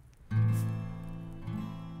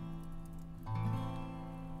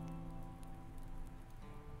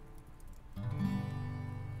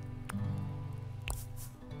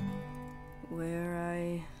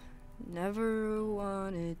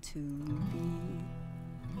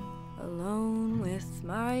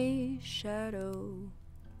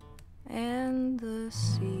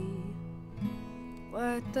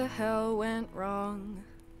 What the hell went wrong?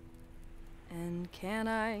 And can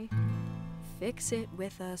I fix it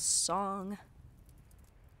with a song?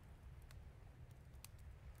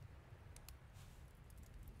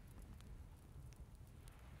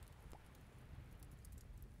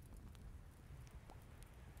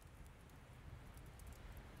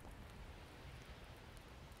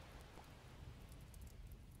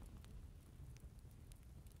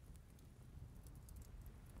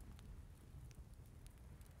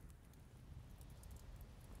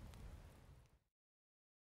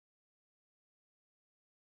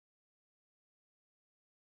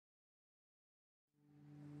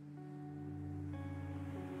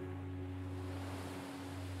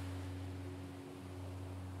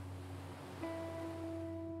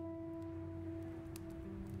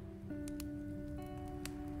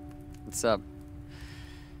 What's up?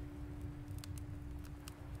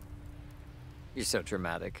 You're so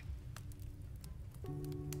dramatic.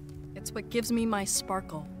 It's what gives me my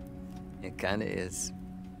sparkle. It kinda is.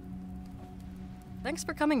 Thanks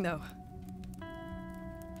for coming, though.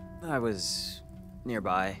 I was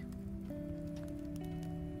nearby.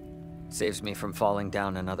 Saves me from falling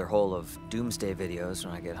down another hole of doomsday videos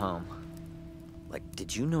when I get home. Like,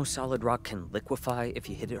 did you know solid rock can liquefy if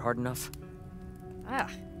you hit it hard enough?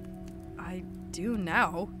 Ah, I do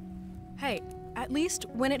now. Hey, at least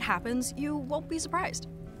when it happens, you won't be surprised.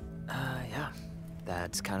 Yeah.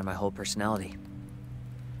 That's kind of my whole personality.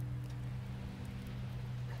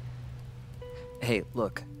 Hey,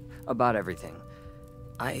 look, about everything.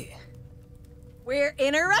 We're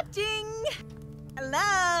interrupting!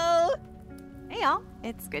 Hello! Hey, y'all.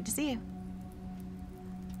 It's good to see you.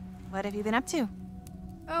 What have you been up to?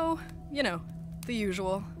 Oh, you know, the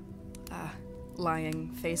usual. Lying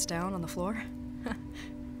face down on the floor.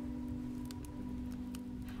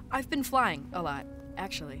 I've been flying a lot,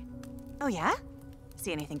 actually. Oh, yeah?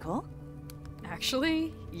 See anything cool?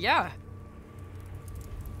 Actually, yeah.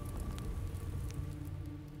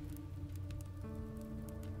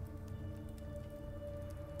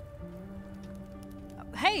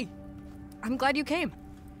 Hey! I'm glad you came.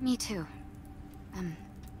 Me too.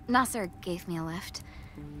 Nasser gave me a lift.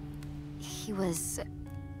 He was...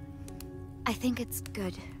 I think it's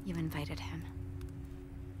good you invited him.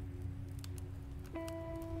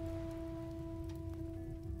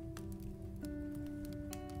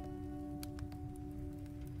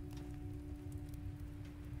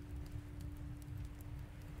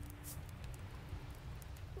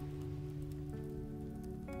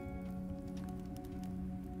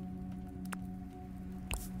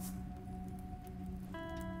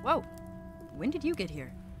 Whoa. When did you get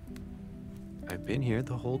here? I've been here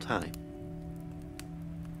the whole time.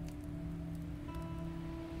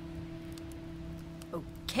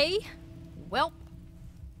 Okay. Well,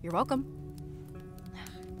 you're welcome.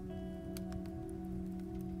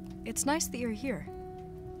 It's nice that you're here.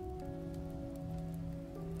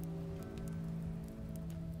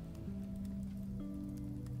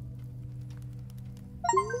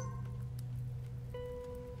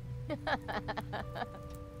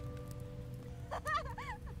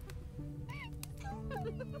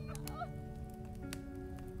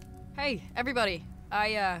 Hey, everybody.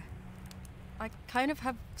 I kind of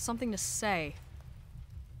have something to say.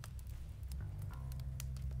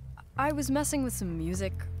 I was messing with some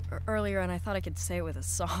music earlier and I thought I could say it with a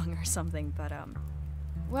song or something, but,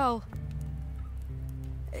 well,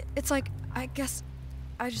 it's like, I guess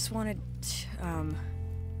I just wanted to,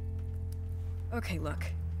 okay, look.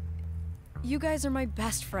 You guys are my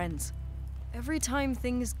best friends. Every time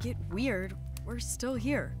things get weird, we're still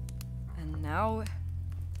here. And now,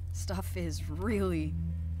 stuff is really,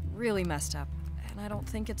 really messed up. And I don't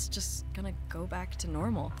think it's just gonna go back to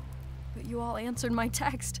normal. But you all answered my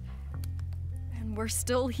text. And we're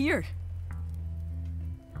still here.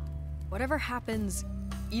 Whatever happens,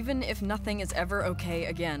 even if nothing is ever okay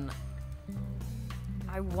again,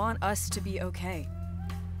 I want us to be okay.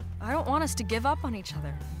 I don't want us to give up on each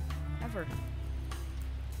other. Ever.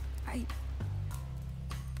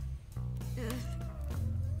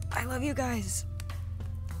 I love you guys.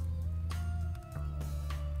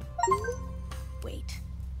 Wait,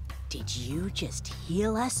 did you just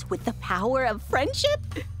heal us with the power of friendship?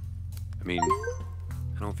 I mean,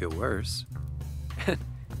 I don't feel worse. I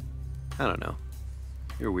don't know.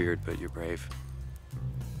 You're weird, but you're brave.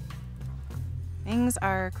 Things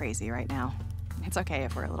are crazy right now. It's okay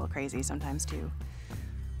if we're a little crazy sometimes, too.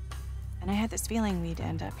 And I had this feeling we'd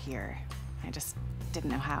end up here. I just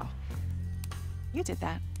didn't know how. You did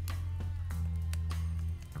that.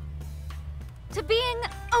 To being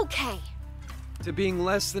okay. To being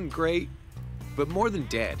less than great, but more than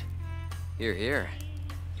dead. Here, here.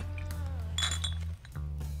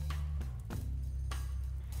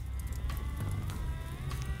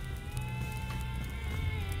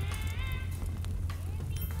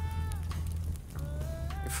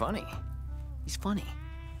 funny. He's funny.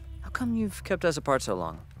 How come you've kept us apart so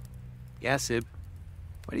long? Yeah, Sib.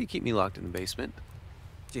 Why do you keep me locked in the basement?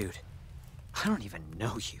 Dude, I don't even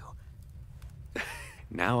know you.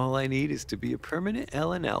 Now all I need is to be a permanent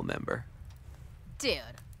LNL member. Dude,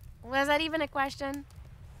 was that even a question?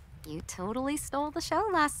 You totally stole the show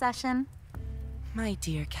last session. My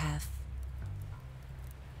dear Kev.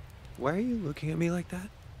 Why are you looking at me like that?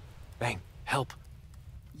 Bang, help.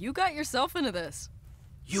 You got yourself into this.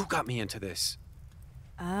 You got me into this.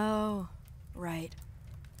 Oh, right.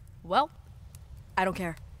 Well, I don't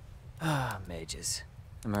care. Ah, mages.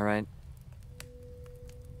 Am I right?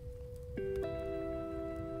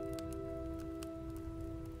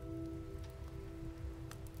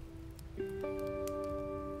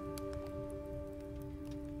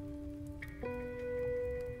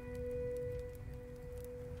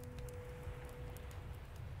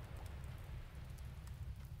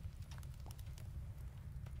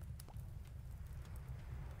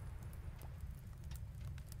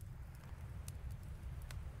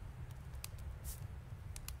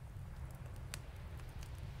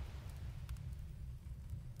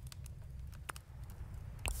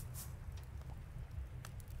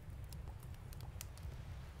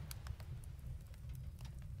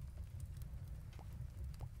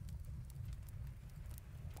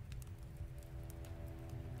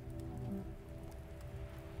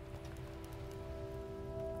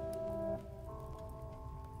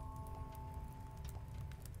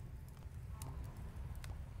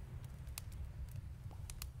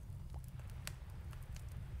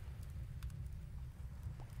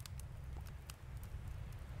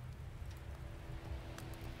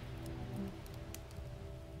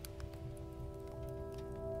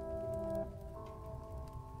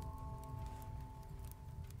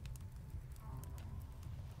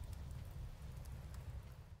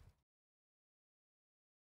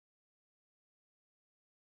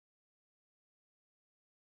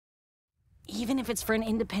 Even if it's for an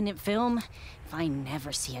independent film, if I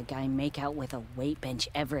never see a guy make out with a weight bench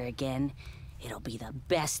ever again, it'll be the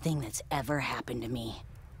best thing that's ever happened to me.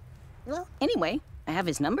 Well, anyway, I have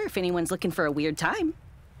his number if anyone's looking for a weird time.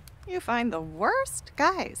 You find the worst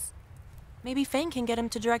guys. Maybe Fang can get him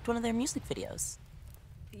to direct one of their music videos.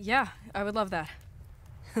 Yeah, I would love that.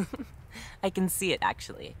 I can see it,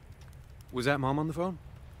 actually. Was that Mom on the phone?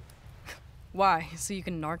 Why? So you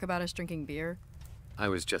can narc about us drinking beer? I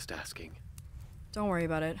was just asking. Don't worry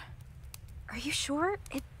about it. Are you sure?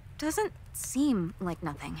 It doesn't seem like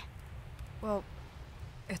nothing. Well,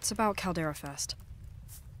 it's about Caldera Fest.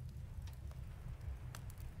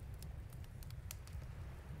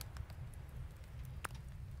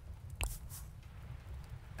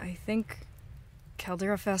 I think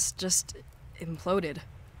Caldera Fest just imploded.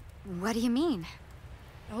 What do you mean?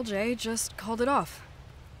 LJ just called it off.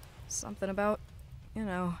 Something about, you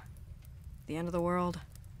know, the end of the world.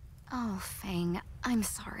 Oh, Fang, I'm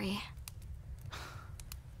sorry.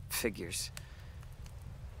 Figures.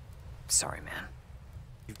 Sorry, man.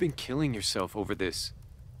 You've been killing yourself over this.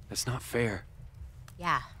 That's not fair.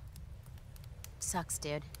 Yeah. Sucks,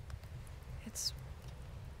 dude. It's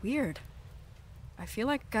weird. I feel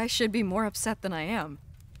like I should be more upset than I am.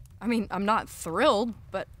 I mean, I'm not thrilled,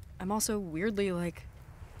 but I'm also weirdly, like,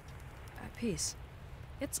 at peace.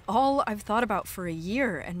 It's all I've thought about for a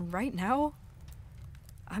year, and right now,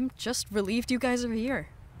 I'm just relieved you guys are here.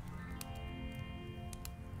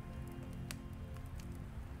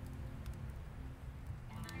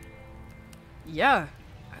 Yeah,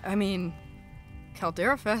 I mean,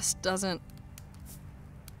 Caldera Fest doesn't...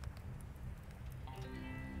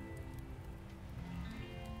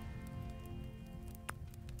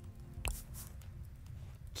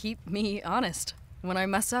 keep me honest when I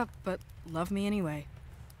mess up, but love me anyway.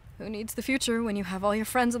 Who needs the future when you have all your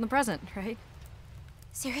friends in the present, right?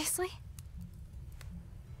 Seriously?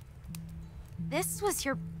 This was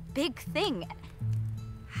your big thing.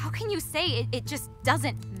 How can you say it just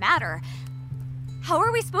doesn't matter? How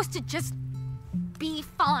are we supposed to just be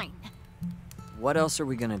fine? What else are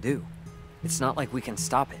we gonna do? It's not like we can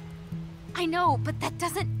stop it. I know, but that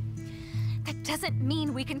doesn't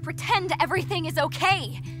mean we can pretend everything is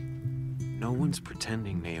okay. No one's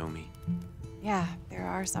pretending, Naomi. Yeah, there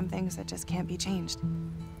are some things that just can't be changed.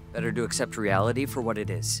 Better to accept reality for what it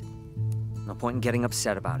is. No point in getting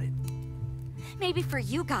upset about it. Maybe for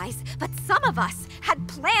you guys, but some of us had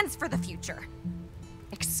plans for the future.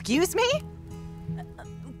 Excuse me?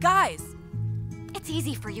 Guys! It's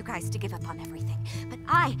easy for you guys to give up on everything, but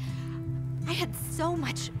I had so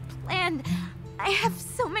much planned. I have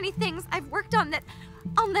so many things I've worked on that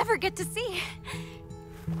I'll never get to see.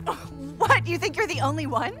 What? You think you're the only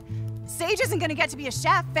one? Sage isn't gonna get to be a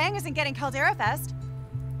chef. Fang isn't getting Caldera Fest.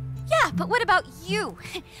 Yeah, but what about you?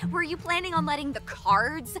 Were you planning on letting the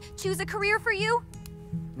cards choose a career for you?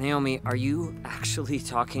 Naomi, are you actually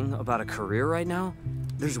talking about a career right now?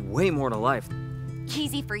 There's way more to life.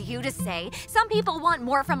 Easy for you to say. Some people want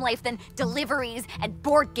more from life than deliveries and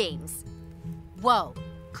board games. Whoa,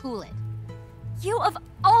 cool it. You, of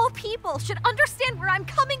all people, should understand where I'm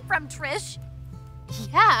coming from, Trish.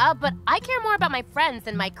 Yeah, but I care more about my friends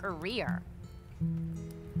than my career.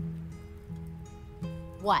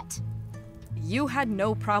 What? You had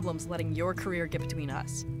no problems letting your career get between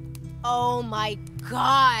us. Oh my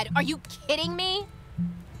god, are you kidding me?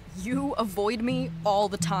 You avoid me all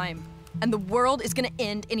the time, and the world is gonna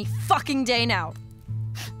end any fucking day now.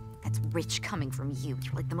 That's rich coming from you.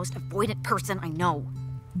 You're like the most avoidant person I know.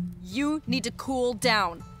 You need to cool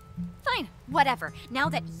down. Fine, whatever. Now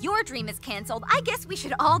that your dream is canceled, I guess we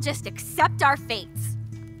should all just accept our fates.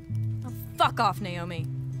 Oh, fuck off, Naomi.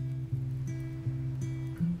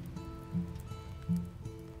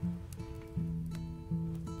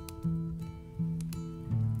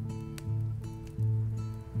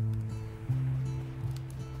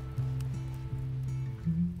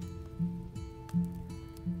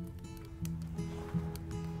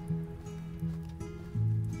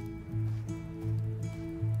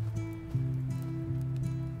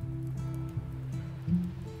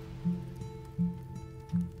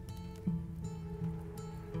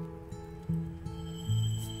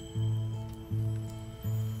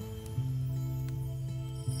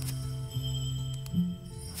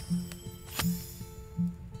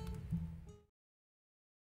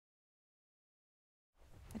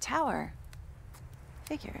 Tower.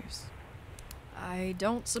 Figures. I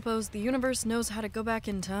don't suppose the universe knows how to go back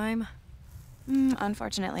in time.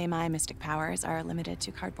 Unfortunately, my mystic powers are limited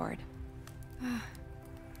to cardboard.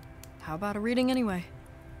 How about a reading anyway?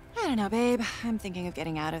 I don't know, babe. I'm thinking of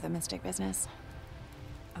getting out of the mystic business.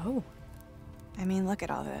 Oh. I mean, look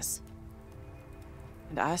at all this.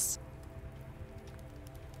 And us.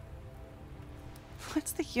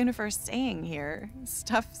 What's the universe saying here?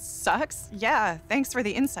 Stuff sucks? Yeah, thanks for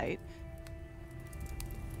the insight.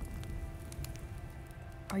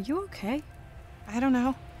 Are you okay? I don't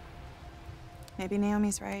know. Maybe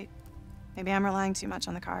Naomi's right. Maybe I'm relying too much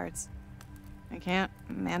on the cards. I can't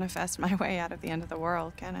manifest my way out of the end of the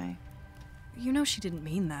world, can I? You know she didn't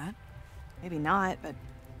mean that. Maybe not, but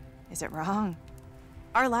is it wrong?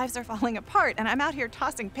 Our lives are falling apart, and I'm out here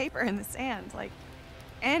tossing paper in the sand like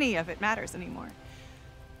any of it matters anymore.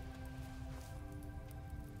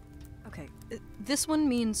 Okay, this one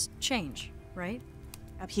means change, right?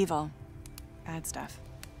 Upheaval. Bad stuff.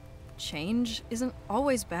 Change isn't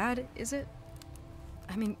always bad, is it?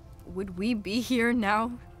 I mean, would we be here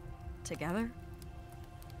now, together?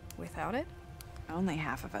 Without it? Only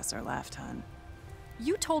half of us are left, hon.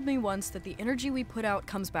 You told me once that the energy we put out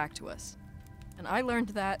comes back to us. And I learned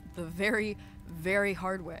that the very, very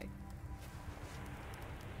hard way.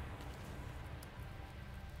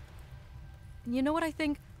 And you know what I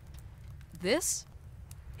think? This?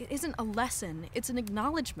 It isn't a lesson, it's an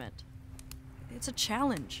acknowledgement. It's a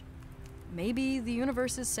challenge. Maybe the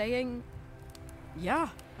universe is saying, yeah,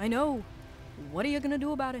 I know. What are you gonna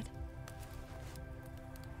do about it?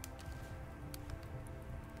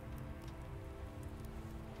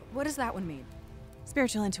 What does that one mean?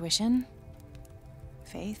 Spiritual intuition.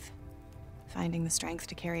 Faith. Finding the strength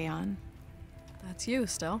to carry on. That's you,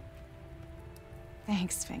 still.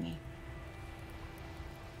 Thanks, Fingy.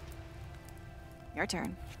 Your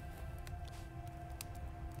turn.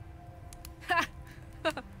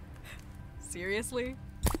 Seriously?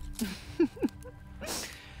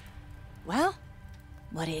 Well,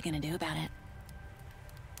 what are you gonna do about it?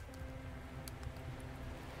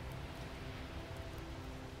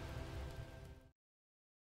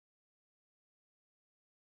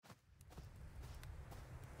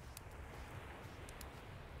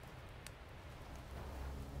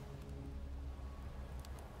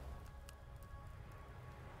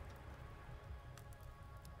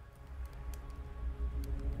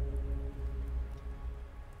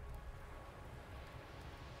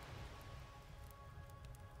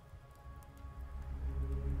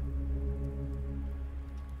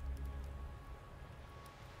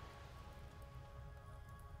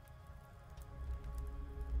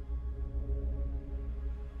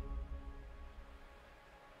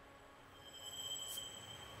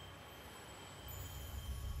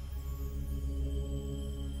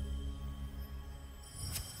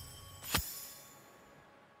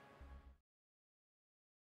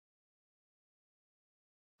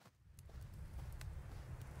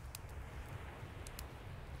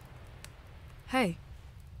 Hey,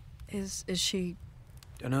 Is she...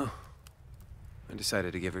 Dunno. I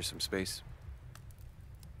decided to give her some space.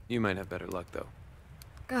 You might have better luck, though.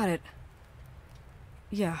 Got it.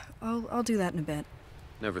 Yeah, I'll do that in a bit.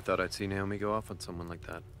 Never thought I'd see Naomi go off on someone like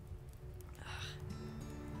that.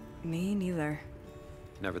 Me neither.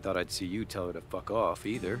 Never thought I'd see you tell her to fuck off,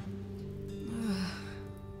 either.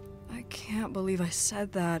 I can't believe I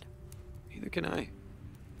said that. Neither can I.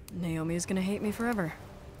 Naomi's gonna hate me forever.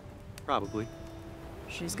 Probably.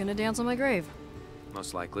 She's gonna dance on my grave.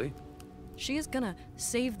 Most likely. She's gonna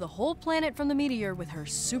save the whole planet from the meteor with her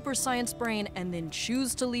super science brain and then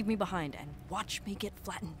choose to leave me behind and watch me get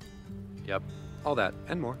flattened. Yep. All that,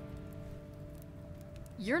 and more.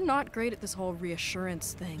 You're not great at this whole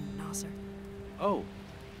reassurance thing, Nasser. Oh.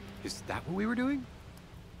 Is that what we were doing?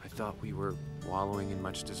 I thought we were wallowing in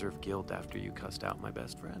much-deserved guilt after you cussed out my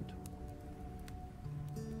best friend.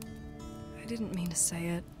 I didn't mean to say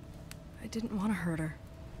it. I didn't want to hurt her.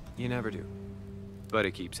 You never do. But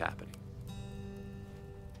it keeps happening.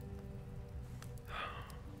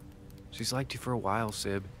 She's liked you for a while,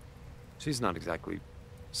 Sib. She's not exactly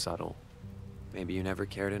subtle. Maybe you never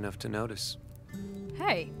cared enough to notice.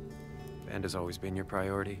 Hey! Band has always been your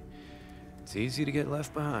priority. It's easy to get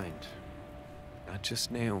left behind. Not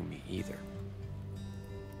just Naomi, either.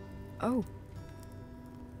 Oh.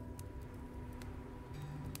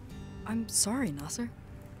 I'm sorry, Nasser.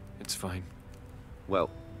 It's fine. Well,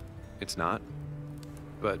 it's not.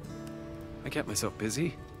 But I kept myself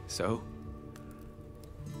busy, so...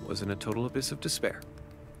 wasn't a total abyss of despair.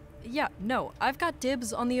 Yeah, no, I've got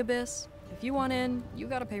dibs on the abyss. If you want in, you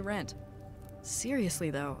gotta pay rent. Seriously,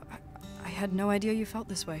 though, I had no idea you felt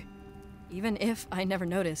this way. Even if I never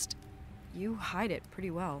noticed, you hide it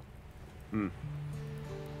pretty well.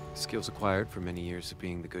 Skills acquired from many years of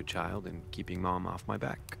being the good child and keeping Mom off my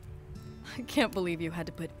back. I can't believe you had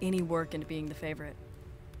to put any work into being the favorite.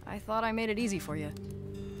 I thought I made it easy for you.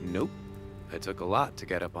 Nope. It took a lot to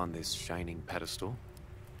get up on this shining pedestal.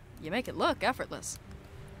 You make it look effortless.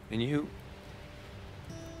 And you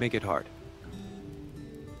make it hard.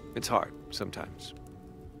 It's hard, sometimes.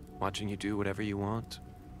 Watching you do whatever you want.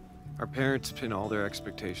 Our parents pin all their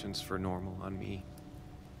expectations for normal on me.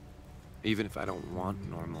 Even if I don't want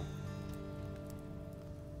normal.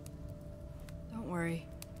 Don't worry.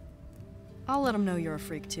 I'll let them know you're a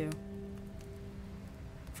freak, too.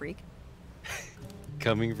 Freak?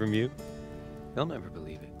 Coming from you? They'll never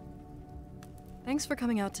believe it. Thanks for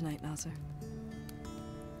coming out tonight, Nasser.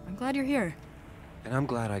 I'm glad you're here. And I'm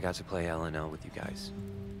glad I got to play L&L with you guys.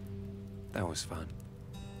 That was fun.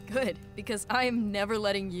 Good, because I am never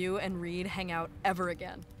letting you and Reed hang out ever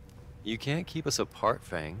again. You can't keep us apart,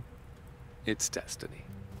 Fang. It's destiny.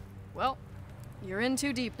 Well, you're in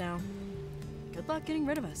too deep now. Good luck getting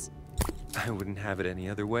rid of us. I wouldn't have it any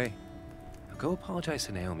other way. Now go apologize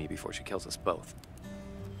to Naomi before she kills us both.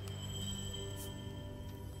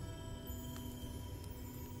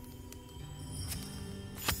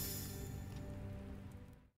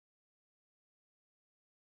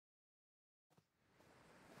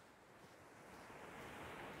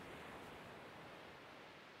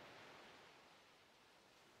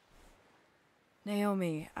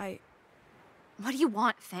 Naomi, What do you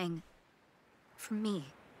want, Fang? From me?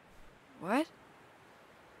 What?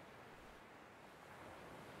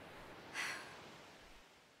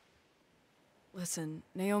 Listen,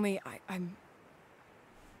 Naomi, I'm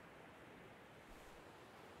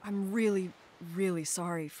really, really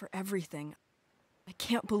sorry for everything. I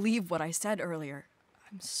can't believe what I said earlier.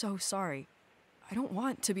 I'm so sorry. I don't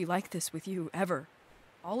want to be like this with you, ever.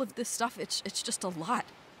 All of this stuff, it's just a lot.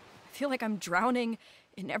 I feel like I'm drowning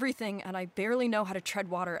in everything, and I barely know how to tread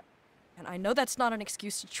water. And I know that's not an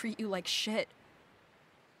excuse to treat you like shit.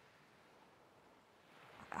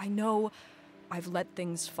 I know I've let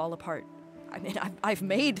things fall apart. I mean, I've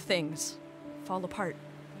made things fall apart.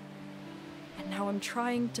 And now I'm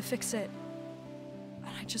trying to fix it.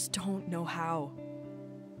 And I just don't know how.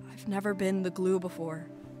 I've never been the glue before,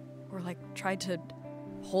 or like tried to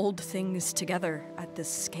hold things together at this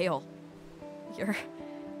scale. You're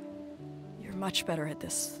much better at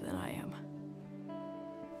this than I am.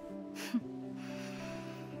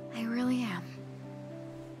 I really am.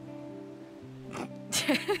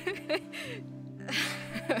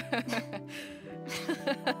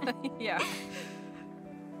 Yeah.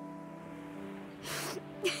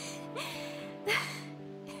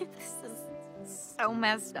 This is so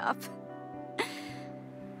messed up.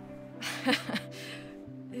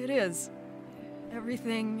 It is.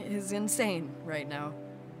 Everything is insane right now.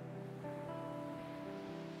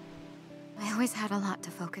 I always had a lot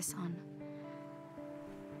to focus on.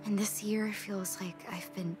 And this year feels like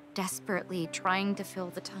I've been desperately trying to fill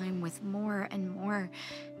the time with more and more.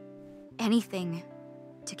 Anything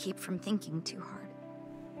to keep from thinking too hard.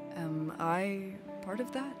 Am I part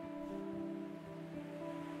of that?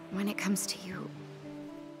 When it comes to you,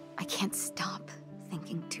 I can't stop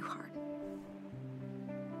thinking too hard.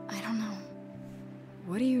 I don't know.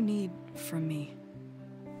 What do you need from me?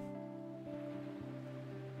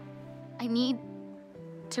 I need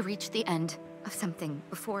to reach the end of something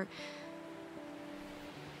before...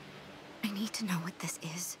 I need to know what this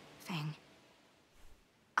is, Fang.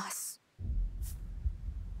 Us.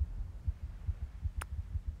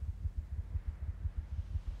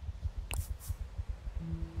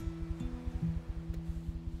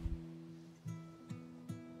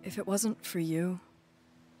 If it wasn't for you,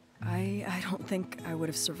 I don't think I would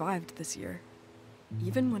have survived this year.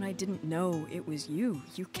 Even when I didn't know it was you,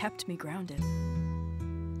 you kept me grounded.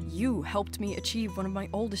 You helped me achieve one of my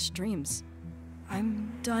oldest dreams.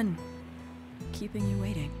 I'm done keeping you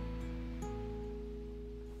waiting.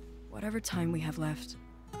 Whatever time we have left,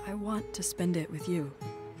 I want to spend it with you.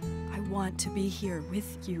 I want to be here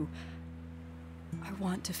with you. I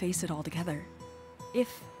want to face it all together.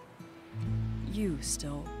 If you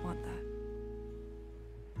still want that.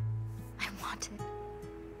 I want it.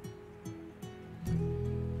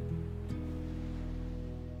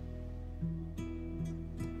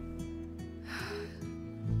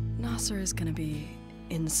 Nasser is gonna be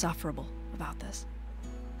insufferable about this.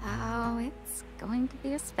 Oh, it's going to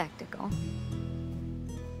be a spectacle.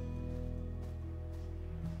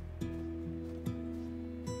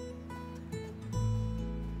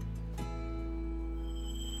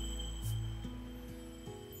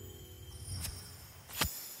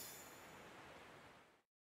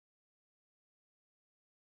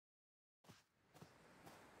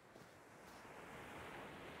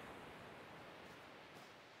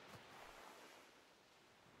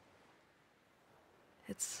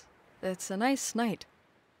 It's a nice night.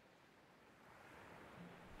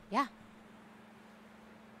 Yeah.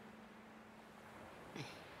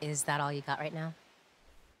 Is that all you got right now?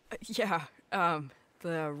 Yeah,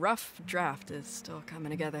 the rough draft is still coming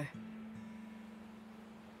together.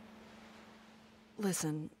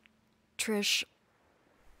 Listen, Trish,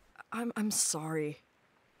 I'm sorry.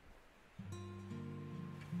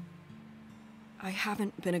 I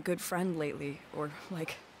haven't been a good friend lately, or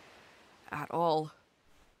like, at all.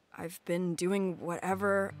 I've been doing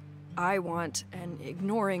whatever I want and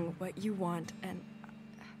ignoring what you want, and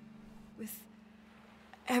with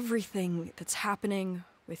everything that's happening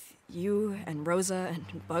with you and Rosa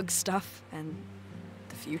and bug stuff and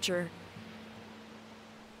the future,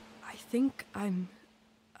 I think I'm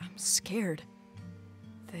scared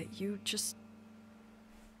that you just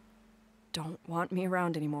don't want me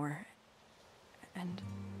around anymore. And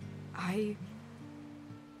I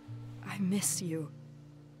miss you.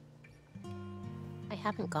 I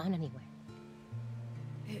haven't gone anywhere.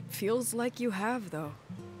 It feels like you have, though.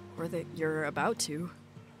 Or that you're about to.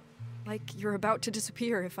 Like you're about to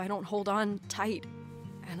disappear if I don't hold on tight.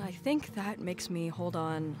 And I think that makes me hold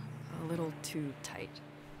on a little too tight.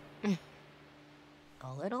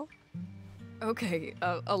 A little? Okay,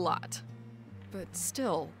 a lot. But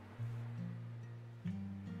still.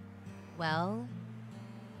 Well,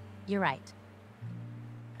 you're right.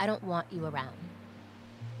 I don't want you around.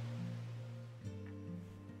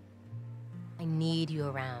 I need you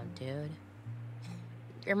around, dude.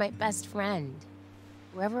 You're my best friend.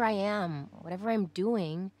 Wherever I am, whatever I'm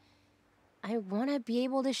doing, I want to be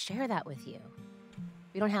able to share that with you.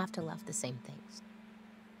 We don't have to love the same things.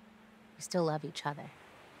 We still love each other,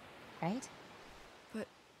 right? But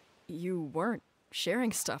you weren't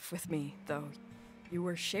sharing stuff with me, though. You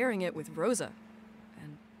were sharing it with Rosa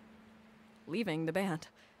and leaving the band.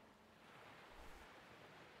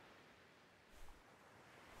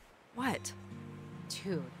 What?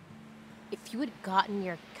 Dude, if you had gotten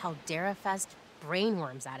your Caldera Fest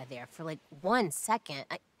brainworms out of there for like 1 second,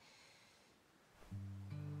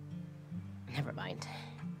 Never mind.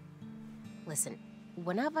 Listen,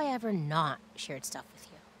 when have I ever not shared stuff with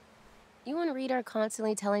you? You and Reed are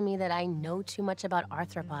constantly telling me that I know too much about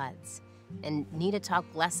arthropods and need to talk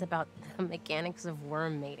less about the mechanics of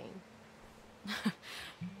worm mating.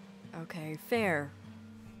 Okay, fair.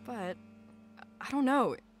 But, I don't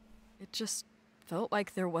know. It just felt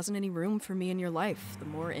like there wasn't any room for me in your life the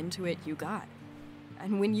more into it you got.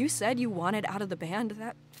 And when you said you wanted out of the band,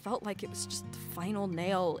 that felt like it was just the final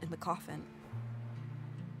nail in the coffin.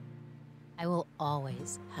 I will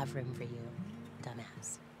always have room for you,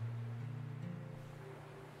 dumbass.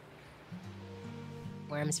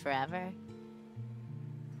 Worms forever?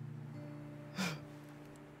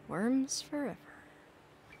 Worms forever.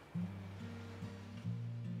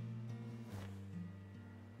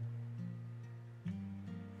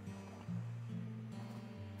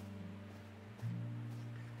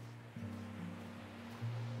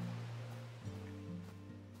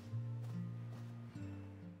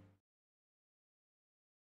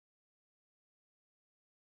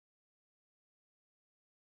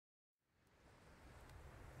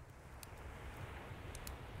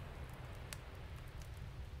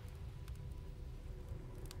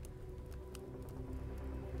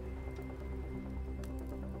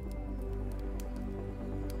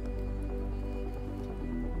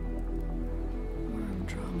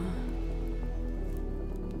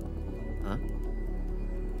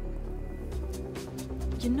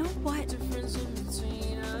 You know what?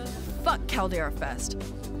 Fuck Caldera Fest.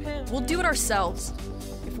 We'll do it ourselves.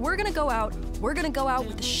 If we're gonna go out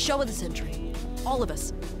with the show of the century. All of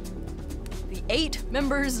us. The 8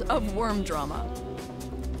 members of Worm Drama.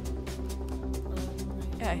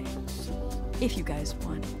 Hey, if you guys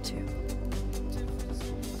want to.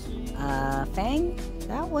 Fang,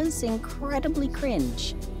 that was incredibly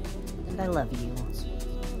cringe. And I love you.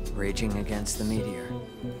 Raging against the meteor.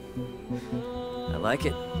 I like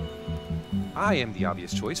it. I am the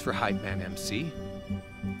obvious choice for Hype Man MC.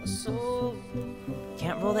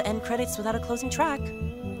 Can't roll the end credits without a closing track,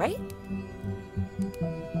 right?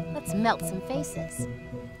 Let's melt some faces.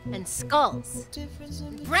 And skulls.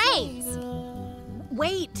 And brains!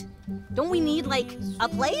 Wait! Don't we need, like, a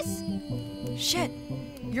place? Shit,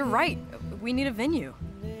 you're right. We need a venue.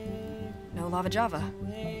 No Lava Java.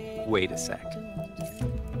 Wait a sec.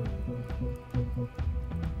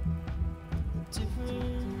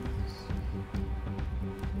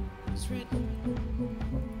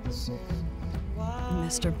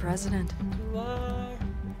 Mr. President.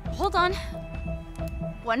 Hold on.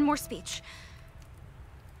 One more speech.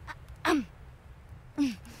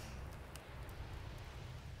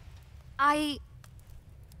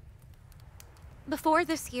 Before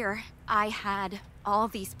this year, I had all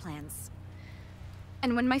these plans.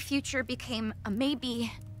 And when my future became a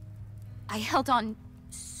maybe, I held on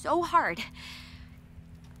so hard.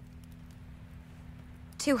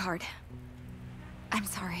 Too hard. I'm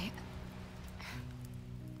sorry.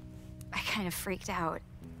 I kind of freaked out,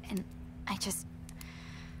 and I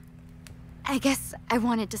guess I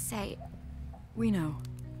wanted to say... We know.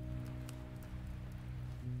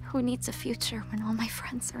 Who needs a future when all my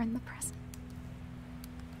friends are in the present?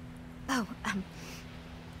 Oh,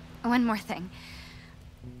 one more thing.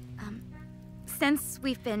 Since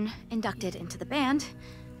we've been inducted into the band,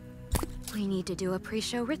 we need to do a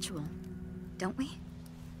pre-show ritual, don't we?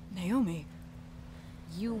 Naomi.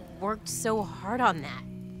 You worked so hard on that.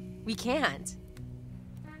 We can't.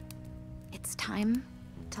 It's time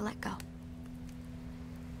to let go.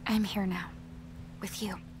 I'm here now, with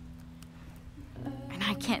you. And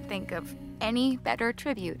I can't think of any better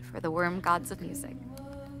tribute for the worm gods of music.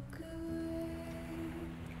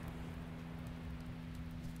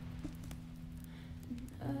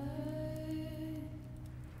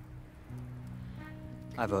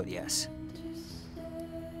 I vote yes.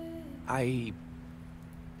 I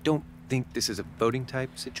don't think this is a voting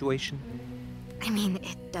type situation. I mean,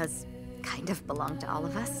 it does kind of belong to all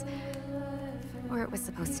of us. Or it was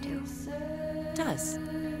supposed to. It does.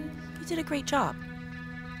 You did a great job.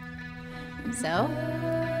 So,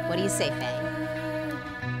 what do you say, Faye?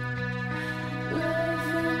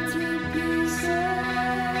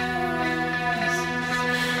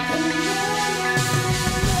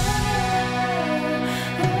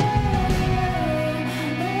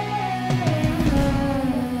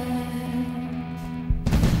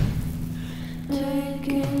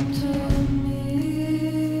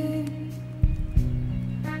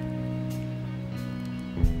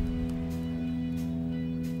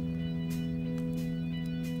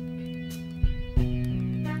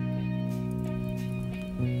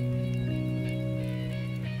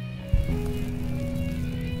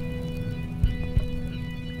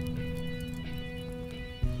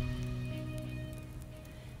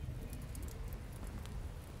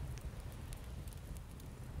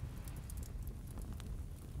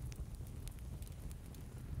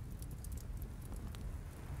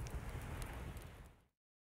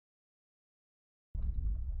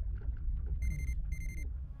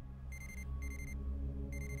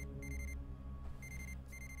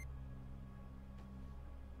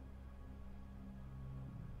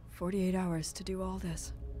 "48 hours to do all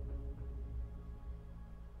this."